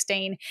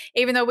 2016,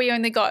 even though we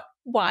only got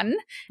one,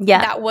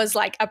 that was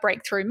like a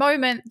breakthrough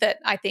moment that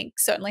I think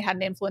certainly had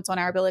an influence on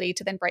our ability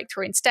to then break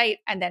through in state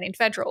and then in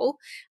federal.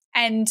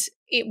 And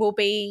it will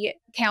be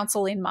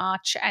council in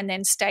March and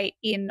then state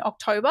in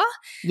October.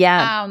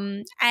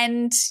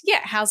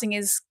 Housing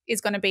is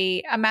going to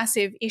be a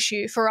massive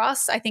issue for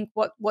us. I think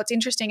what's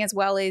interesting as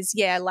well is,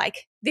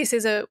 like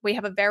we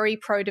have a very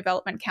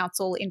pro-development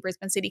council in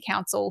Brisbane City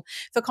Council.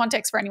 For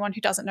context, for anyone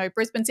who doesn't know,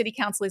 Brisbane City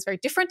Council is very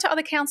different to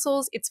other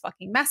councils. It's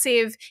fucking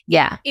massive.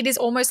 It is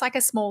almost like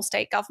a small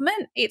state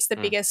government. It's the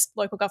biggest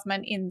local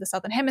government in the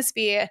Southern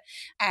Hemisphere,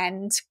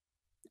 and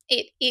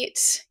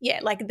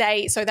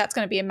so that's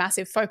going to be a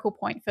massive focal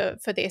point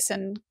for this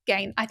and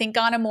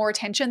garner more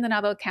attention than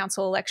other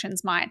council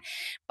elections might.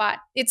 But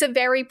it's a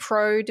very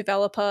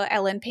pro-developer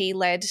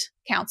LNP-led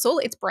council.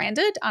 It's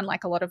branded,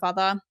 unlike a lot of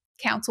other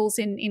councils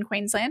in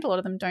Queensland. A lot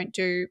of them don't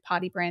do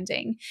party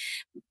branding.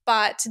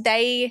 But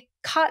they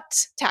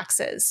cut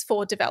taxes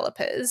for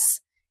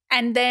developers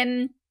and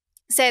then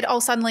said, oh,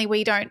 suddenly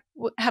we don't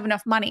have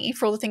enough money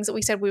for all the things that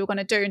we said we were going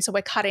to do. And so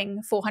we're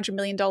cutting $400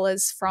 million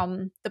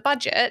from the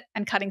budget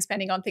and cutting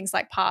spending on things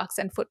like parks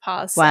and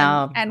footpaths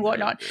and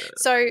whatnot.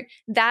 So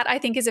that, I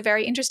think, is a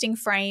very interesting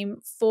frame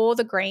for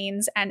the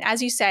Greens. And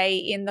as you say,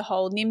 in the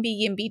whole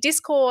NIMBY-YIMBY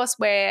discourse,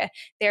 where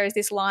there is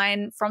this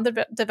line from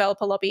the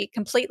developer lobby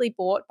completely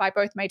bought by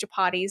both major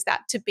parties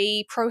that to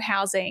be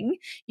pro-housing,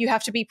 you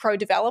have to be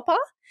pro-developer.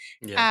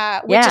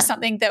 Which is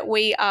something that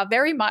we are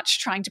very much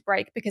trying to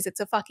break because it's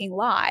a fucking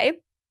lie,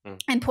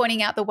 and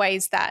pointing out the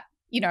ways that,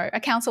 you know, a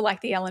council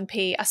like the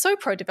LNP are so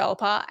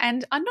pro-developer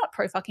and are not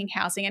pro-fucking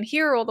housing. And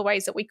here are all the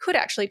ways that we could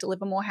actually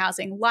deliver more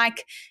housing,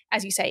 like,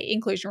 as you say,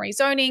 inclusionary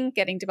zoning,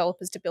 getting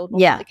developers to build more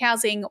public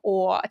housing,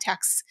 or a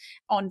tax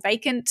on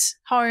vacant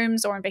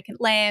homes or on vacant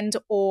land,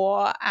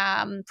 or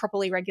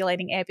properly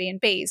regulating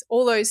Airbnbs,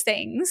 all those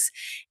things.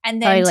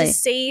 And then to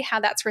see how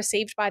that's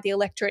received by the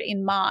electorate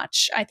in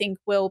March, I think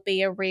will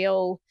be a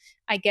real,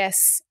 I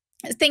guess,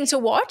 thing to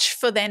watch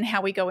for then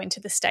how we go into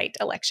the state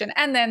election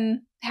and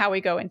then how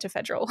we go into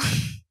federal.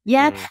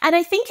 And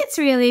I think it's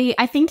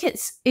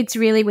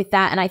really with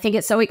that, and I think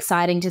it's so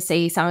exciting to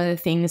see some of the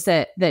things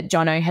that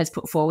Jono has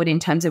put forward in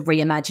terms of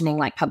reimagining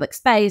like public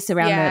space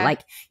around the,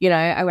 like, you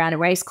know, around a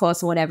race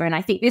course or whatever. And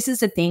I think this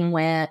is a thing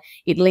where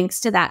it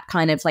links to that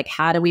kind of like,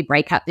 how do we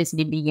break up this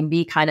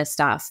NIMBY-YIMBY kind of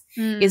stuff?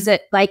 Is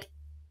it like,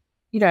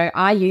 you know,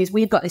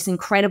 we've got this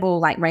incredible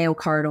like rail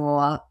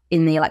corridor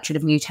in the electorate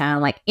of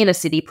Newtown, like inner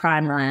city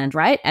prime land,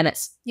 right? And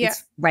it's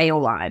rail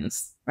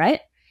lines, right?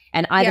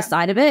 And either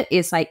side of it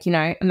is like, you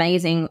know,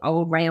 amazing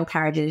old rail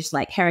carriages,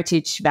 like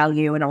heritage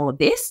value and all of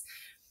this.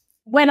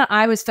 When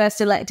I was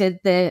first elected,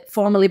 the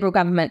former Liberal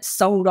government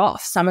sold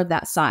off some of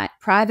that site,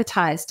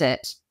 privatised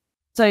it.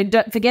 So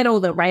don't forget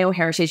all the rail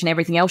heritage and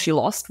everything else you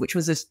lost, which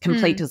was a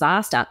complete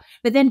disaster,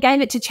 but then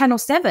gave it to Channel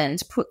 7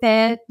 to put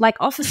their like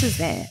offices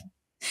there.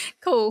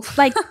 Cool.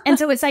 Like, and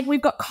so it's like we've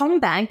got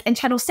Combank and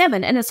Channel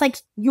 7, and it's like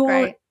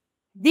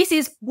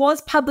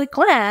was public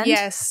land.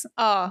 Yes.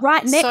 Oh,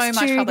 right next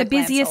to the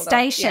busiest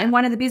station,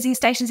 one of the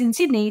busiest stations in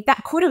Sydney.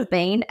 That could have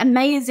been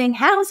amazing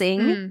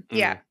housing.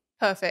 Yeah.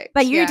 Perfect.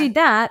 But you did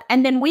that,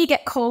 and then we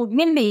get called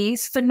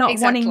NIMBYs for not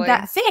wanting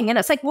that thing. And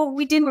it's like, well,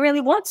 we didn't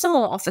really want some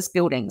more office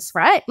buildings,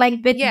 right?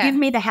 Like, but give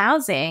me the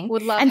housing.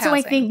 Would love and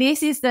housing. So I think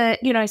this is the,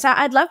 you know, so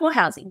I'd love more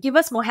housing. Give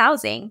us more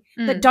housing,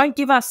 but don't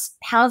give us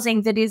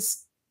housing that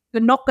is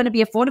not going to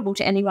be affordable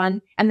to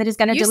anyone and that is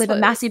going to deliver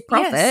massive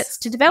profits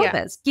to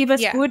developers. Give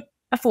us good,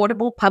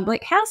 affordable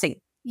public housing.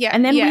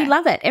 And then we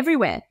love it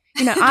everywhere.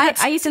 You know,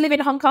 I used to live in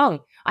Hong Kong.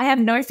 I have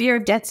no fear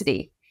of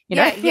density. You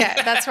know?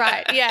 That's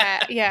right.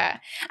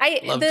 I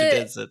love the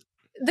desert.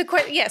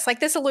 Yes, like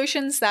the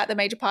solutions that the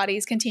major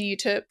parties continue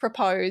to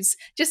propose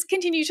just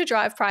continue to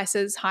drive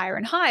prices higher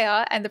and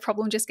higher, and the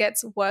problem just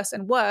gets worse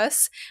and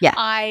worse.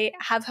 I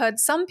have heard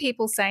some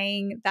people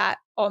saying that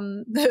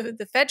on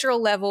the federal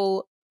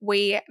level,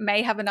 we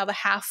may have another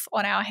half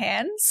on our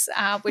hands,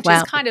 which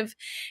is kind of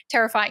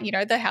terrifying. You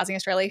know, the Housing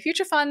Australia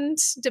Future Fund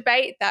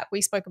debate that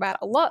we spoke about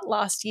a lot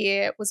last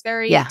year was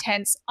very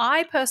intense.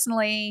 I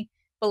personally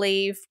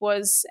believe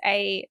was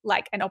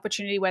an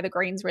opportunity where the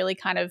Greens really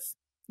kind of,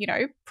 you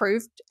know,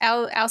 proved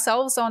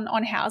ourselves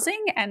on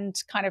housing and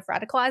kind of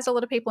radicalized a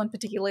lot of people, and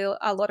particularly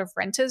a lot of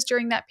renters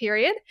during that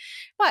period.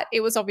 But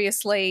it was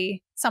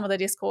obviously, some of the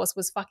discourse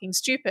was fucking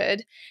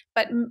stupid.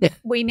 But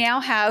we now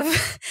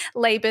have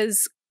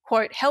Labor's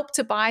quote, help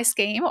to buy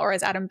scheme, or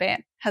as Adam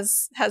Bent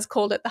has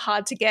called it, the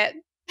hard to get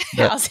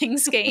housing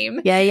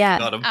scheme.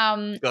 Got him.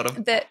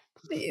 That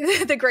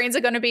the Greens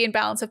are going to be in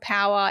balance of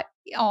power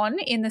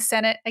in the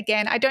Senate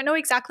again. I don't know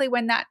exactly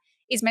when that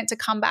is meant to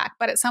come back,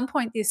 but at some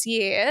point this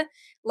year,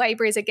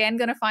 Labor is again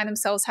going to find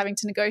themselves having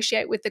to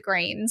negotiate with the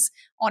Greens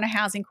on a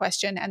housing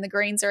question, and the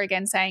Greens are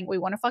again saying we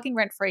want a fucking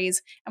rent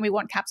freeze and we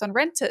want caps on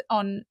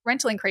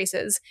rental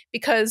increases,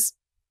 because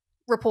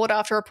report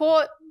after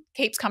report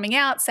keeps coming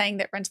out saying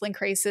that rental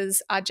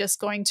increases are just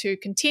going to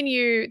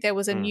continue. There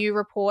was a new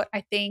report,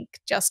 I think,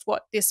 just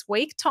this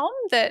week, Tom,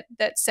 that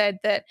said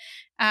that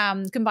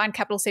combined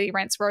capital city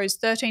rents rose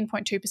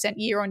 13.2%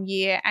 year on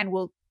year, and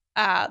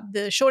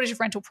the shortage of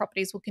rental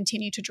properties will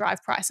continue to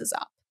drive prices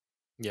up.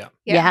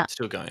 Yeah.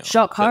 Still going on.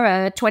 Shock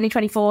horror,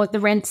 2024, the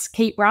rents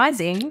keep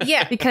rising.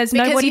 Because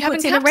nobody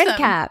puts in a rent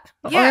cap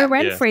or a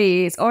rent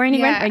freeze or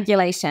any rent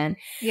regulation.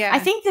 I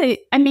think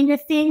the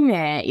thing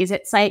there is,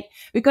 it's like,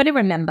 we've got to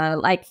remember,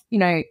 like, you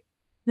know,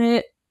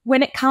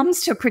 when it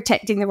comes to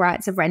protecting the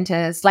rights of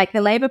renters, like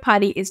the Labor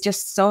Party is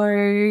just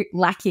so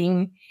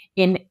lacking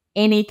in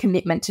any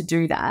commitment to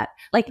do that.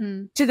 Like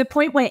to the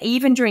point where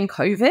even during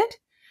COVID,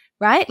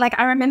 right? Like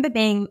I remember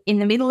being in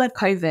the middle of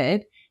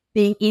COVID,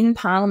 being in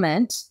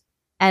Parliament,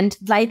 and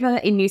Labor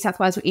in New South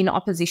Wales were in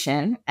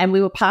opposition, and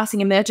we were passing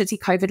emergency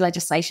COVID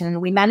legislation,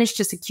 and we managed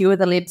to secure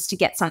the Libs to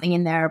get something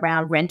in there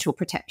around rental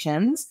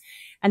protections.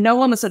 And no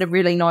one was sort of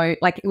really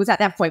it was at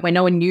that point where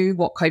no one knew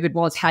what COVID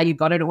was, how you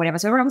got it or whatever.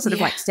 So everyone was sort of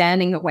like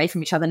standing away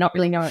from each other, not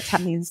really knowing what's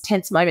happening in this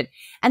tense moment.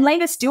 And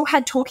Labor still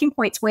had talking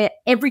points where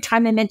every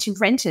time they mentioned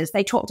renters,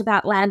 they talked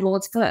about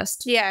landlords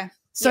first.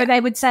 So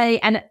they would say,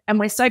 and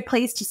we're so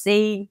pleased to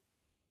see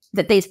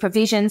that these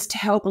provisions to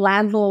help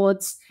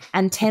landlords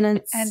and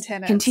tenants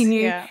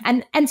continue. Yeah.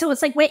 And so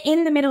it's like we're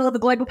in the middle of a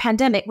global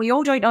pandemic. We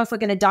all don't know if we're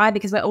going to die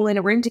because we're all in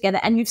a room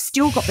together, and you've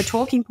still got the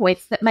talking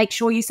points that make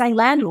sure you say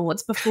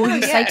landlords before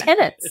you say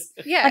tenants.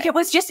 Yeah. Like it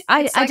was just,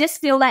 I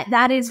just feel like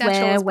that is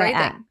where we're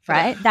at,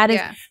 right? That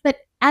is, but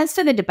as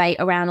for the debate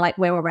around like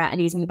where we're at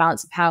and using the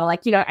balance of power,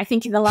 like, you know, I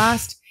think in the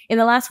last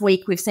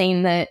week, we've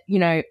seen that, you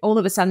know, all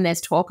of a sudden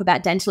there's talk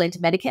about dental into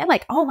Medicare.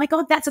 Like, oh my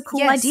God, that's a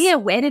cool idea.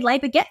 Where did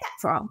Labor get that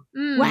from?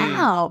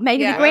 Wow,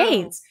 maybe the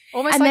Greens.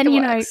 Almost and like then, it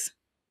you works. know,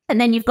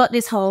 and then you've got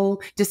this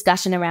whole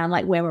discussion around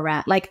like where we're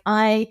at. Like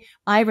I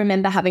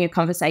remember having a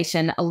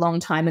conversation a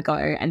long time ago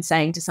and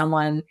saying to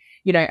someone,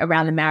 you know,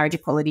 around the marriage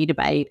equality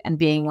debate and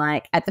being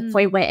like, at the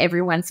point where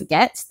everyone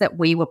forgets that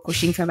we were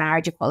pushing for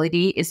marriage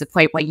equality is the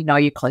point where you know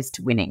you're close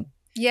to winning.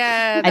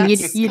 Yeah. And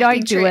you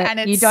don't do true. it.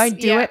 And You don't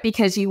do it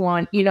because you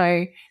want, you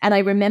know, and I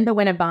remember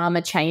when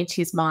Obama changed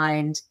his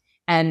mind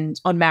and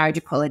on marriage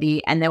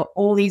equality, and there were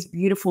all these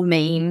beautiful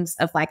memes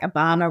of like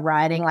Obama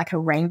riding like a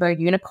rainbow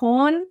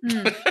unicorn.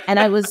 And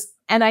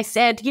I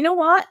said, you know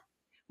what?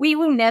 We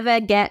will never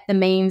get the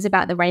memes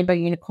about the rainbow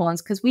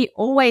unicorns because we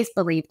always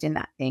believed in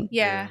that thing.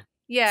 Yeah.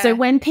 Yeah. So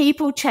when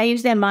people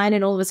change their mind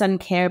and all of a sudden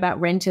care about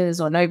renters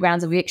or no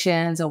grounds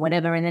evictions or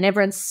whatever, and then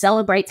everyone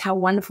celebrates how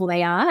wonderful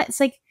they are, it's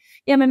like,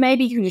 yeah, but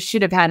maybe you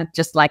should have had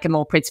just like a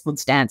more principled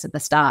stance at the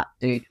start,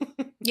 dude.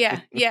 Yeah.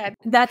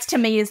 That's to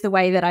me is the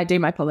way that I do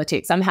my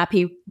politics. I'm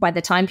happy by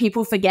the time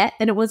people forget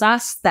that it was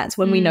us, that's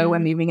when we know we're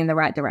moving in the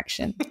right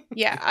direction.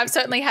 Yeah, I've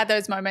certainly had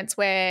those moments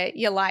where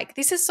you're like,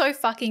 this is so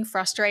fucking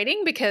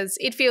frustrating because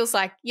it feels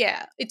like,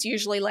 it's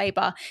usually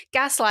Labor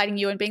gaslighting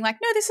you and being like,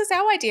 no, this is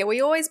our idea. We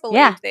always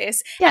believed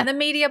this. And the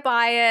media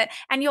buy it.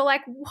 And you're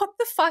like, what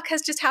the fuck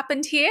has just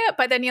happened here?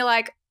 But then you're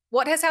like,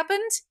 what has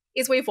happened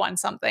is we've won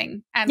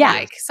something, and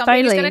like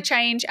something is going to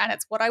change, and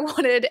it's what I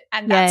wanted,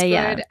 and that's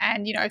good.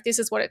 And, you know, if this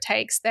is what it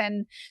takes,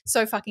 then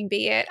so fucking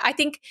be it. I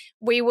think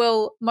we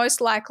will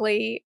most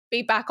likely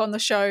be back on the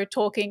show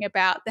talking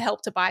about the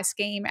Help to Buy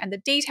scheme and the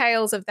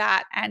details of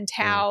that, and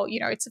how, you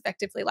know, it's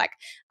effectively like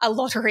a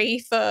lottery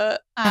for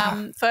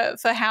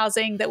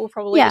housing that will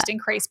probably just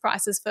increase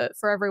prices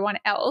for everyone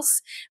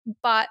else.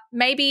 But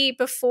maybe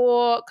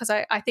before, because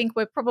I think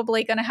we're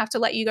probably going to have to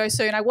let you go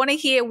soon, I want to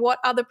hear what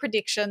other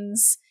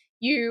predictions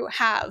you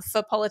have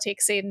for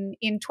politics in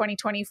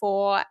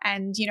 2024,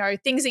 and, you know,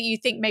 things that you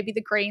think maybe the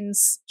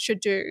Greens should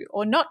do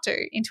or not do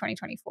in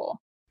 2024.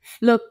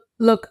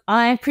 Look,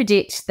 I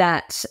predict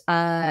that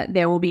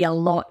there will be a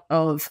lot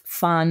of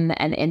fun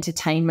and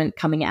entertainment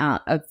coming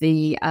out of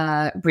the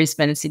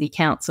Brisbane City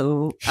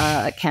Council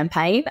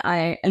campaign.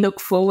 I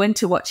look forward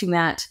to watching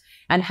that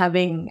and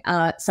having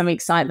some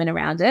excitement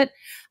around it.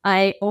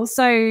 I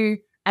also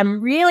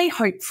I'm really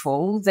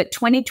hopeful that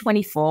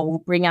 2024 will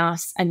bring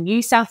us a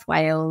New South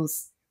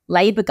Wales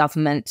Labor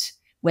government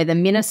where the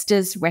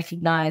ministers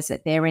recognise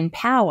that they're in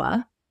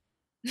power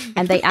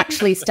and they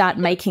actually start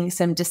making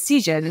some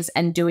decisions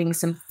and doing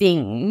some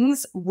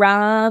things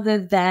rather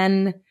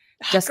than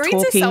just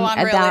Greens talking so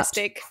about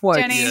quotes.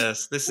 Jenny.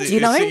 Yes, this is You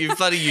know? you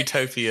bloody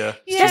utopia.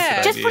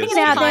 Just putting it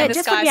out there.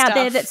 Just putting it out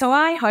there. That, so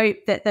I hope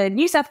that the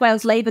New South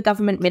Wales Labor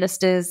government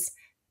ministers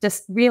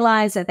just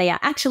realise that they are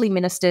actually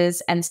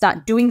ministers and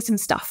start doing some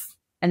stuff,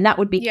 and that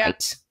would be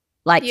great.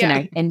 Like you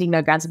know, ending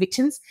no grounds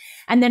evictions.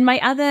 And then my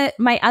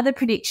other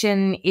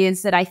prediction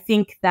is that I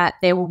think that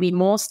there will be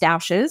more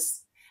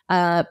stoushes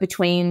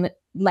between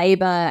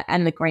Labor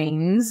and the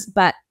Greens,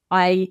 but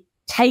I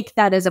take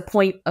that as a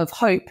point of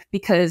hope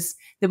because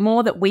the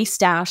more that we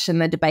stoush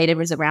and the debate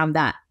is around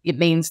that, it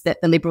means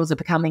that the Liberals are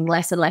becoming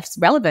less and less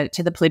relevant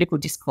to the political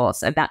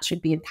discourse, and that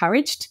should be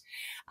encouraged.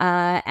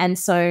 And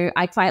so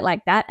I quite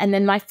like that. And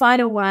then my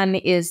final one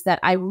is that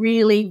I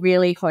really,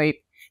 really hope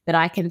that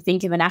I can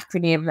think of an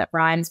acronym that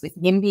rhymes with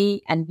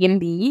NIMBY and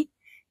YIMBY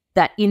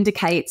that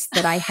indicates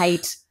that I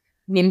hate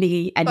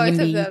NIMBY and Both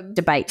YIMBY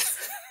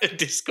debates.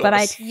 Discourse. But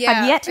I've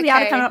yet to be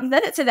able to come up with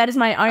it. So that is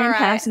my own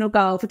personal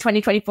goal for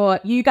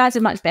 2024. You guys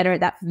are much better at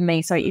that than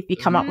me. So if you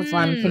come up with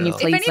one, can you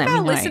please let me know? If any of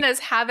our listeners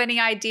have any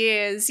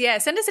ideas,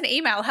 send us an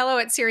email,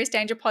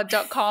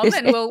 hello@seriousdangerpod.com,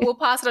 and we'll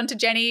pass it on to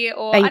Jenny,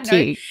 or I don't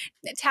know,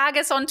 tag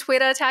us on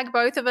Twitter, tag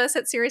both of us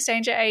at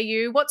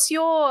SeriousDangerAU. What's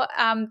your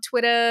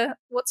Twitter?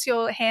 What's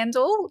your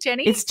handle,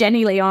 Jenny? It's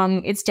Jenny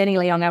Leong. It's Jenny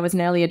Leong. I was an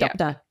early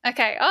adopter.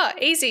 Okay. Oh,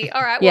 easy.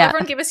 All right. Well,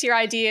 everyone give us your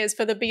ideas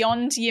for the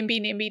beyond YIMBY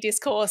NIMBY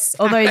discourse.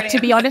 Although to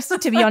be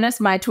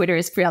honest, my Twitter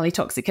is fairly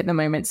toxic at the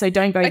moment. So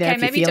don't go there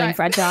if you're feeling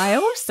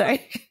fragile. So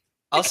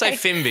I'll say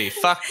Fimby.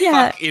 Fuck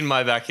in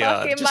my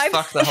backyard.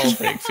 Fuck the whole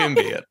thing.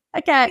 Fimby it.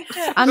 Okay.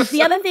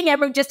 The other thing,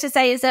 Emerald, just to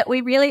say is that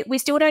we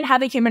still don't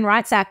have a Human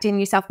Rights Act in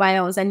New South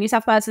Wales, and New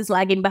South Wales is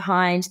lagging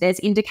behind. There's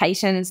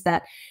indications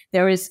that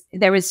there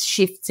is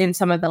shifts in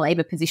some of the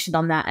Labor position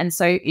on that. And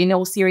so in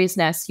all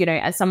seriousness, you know,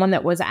 as someone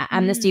that was at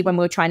Amnesty when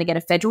we were trying to get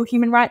a federal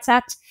Human Rights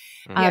Act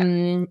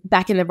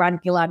back in the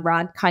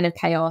Rudd-Gillard-Rudd kind of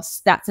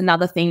chaos, that's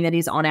another thing that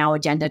is on our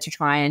agenda to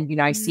try and, you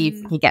know, see if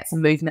we can get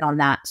some movement on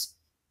that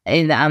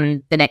in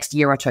the next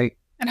year or two.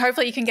 And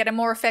hopefully you can get a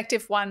more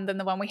effective one than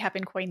the one we have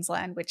in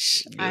Queensland,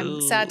 which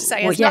I'm sad to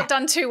say has not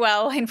done too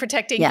well in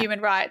protecting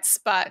human rights.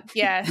 But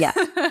yeah,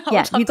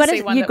 you've got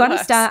to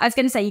start. I was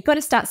going to say you've got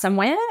to start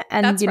somewhere,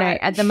 and That's right.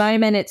 At the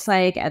moment it's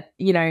like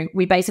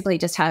we basically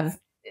just have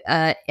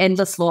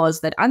endless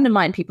laws that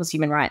undermine people's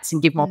human rights and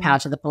give more power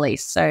to the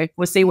police. So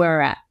we'll see where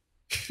we're at.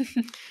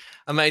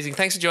 Amazing.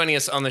 Thanks for joining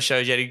us on the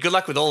show, Jenny. Good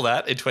luck with all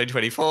that in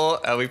 2024.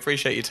 We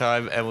appreciate your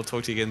time, and we'll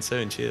talk to you again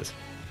soon. Cheers.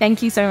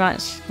 Thank you so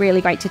much.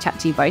 Really great to chat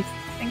to you both.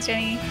 Thanks,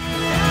 Jenny.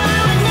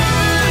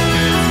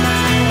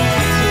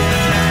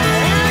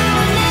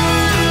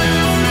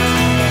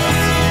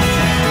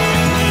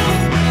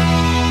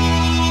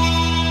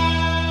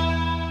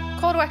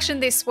 Call to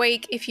action this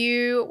week. If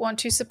you want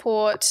to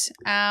support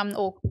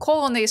or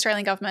call on the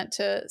Australian government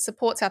to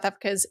support South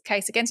Africa's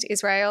case against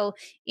Israel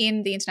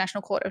in the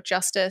International Court of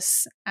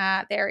Justice,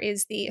 there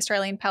is the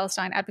Australian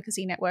Palestine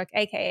Advocacy Network,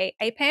 aka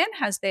APAN,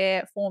 has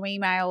their form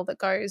email that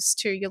goes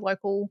to your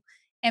local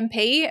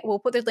MP. We'll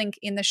put the link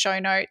in the show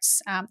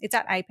notes. It's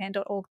at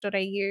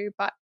apan.org.au,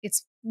 but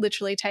it's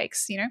literally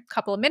takes, a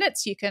couple of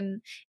minutes. You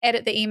can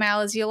edit the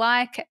email as you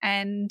like.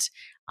 And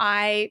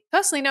I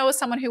personally know as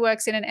someone who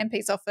works in an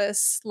MP's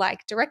office,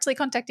 like directly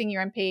contacting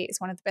your MP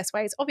is one of the best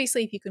ways.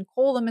 Obviously, if you can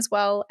call them as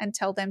well and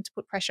tell them to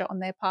put pressure on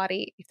their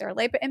party, if they're a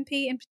Labor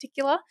MP in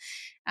particular,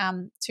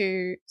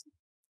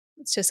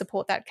 to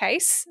support that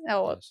case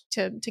or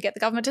to get the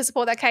government to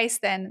support that case,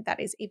 then that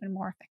is even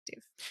more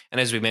effective.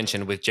 And as we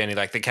mentioned with Jenny,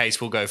 like the case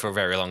will go for a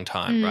very long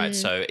time, right?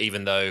 So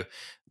even though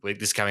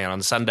this is coming out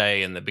on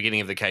Sunday and the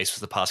beginning of the case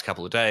was the past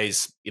couple of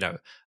days,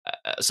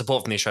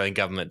 support from the Australian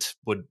government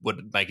would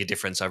make a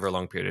difference over a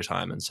long period of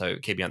time. And so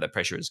keeping out that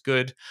pressure is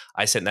good.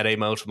 I sent that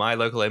email to my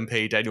local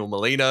MP, Daniel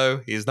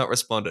Molino. He has not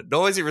responded,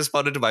 nor has he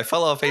responded to my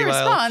follow-up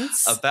email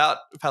about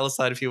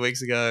Palestine a few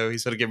weeks ago. He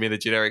sort of gave me the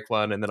generic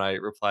one, and then I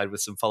replied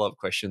with some follow-up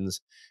questions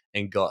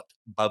and got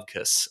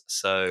bubkus.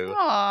 So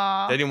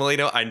Daniel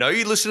Molino, I know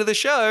you listen to the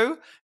show.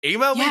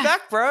 Email me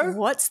back, bro.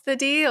 What's the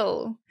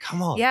deal?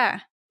 Come on.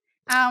 Yeah.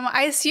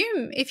 I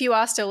assume if you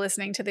are still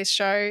listening to this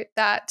show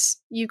that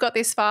you've got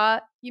this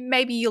far,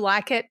 maybe you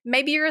like it,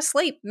 maybe you're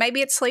asleep, maybe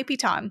it's sleepy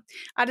time.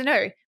 I don't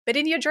know. But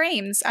in your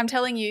dreams, I'm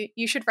telling you,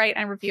 you should rate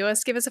and review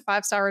us. Give us a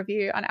 5-star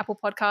review on Apple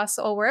Podcasts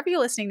or wherever you're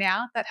listening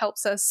now. That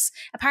helps us.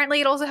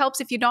 Apparently, it also helps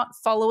if you're not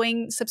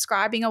following,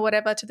 subscribing or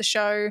whatever to the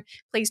show.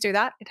 Please do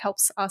that. It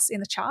helps us in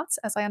the charts,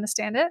 as I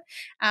understand it.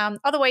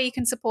 Other way you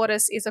can support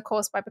us is, of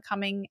course, by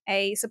becoming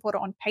a supporter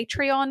on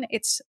Patreon.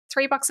 It's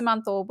 $3 a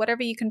month or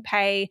whatever you can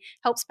pay.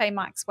 Helps pay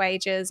Mike's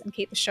wages and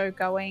keep the show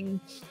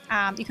going.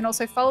 You can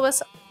also follow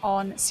us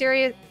on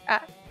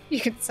You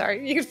can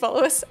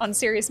follow us on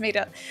Serious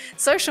Media,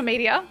 social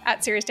media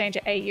at Serious Danger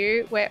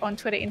AU. We're on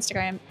Twitter,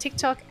 Instagram,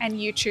 TikTok, and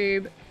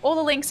YouTube. All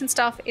the links and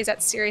stuff is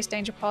at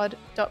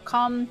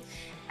seriousdangerpod.com.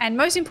 And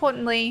most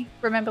importantly,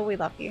 remember, we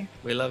love you.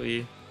 We love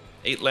you.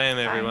 Eat lamb,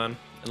 everyone,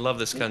 and love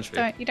this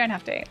country. You don't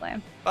have to eat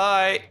lamb.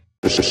 Bye.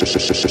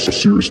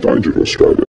 Serious Danger Australia.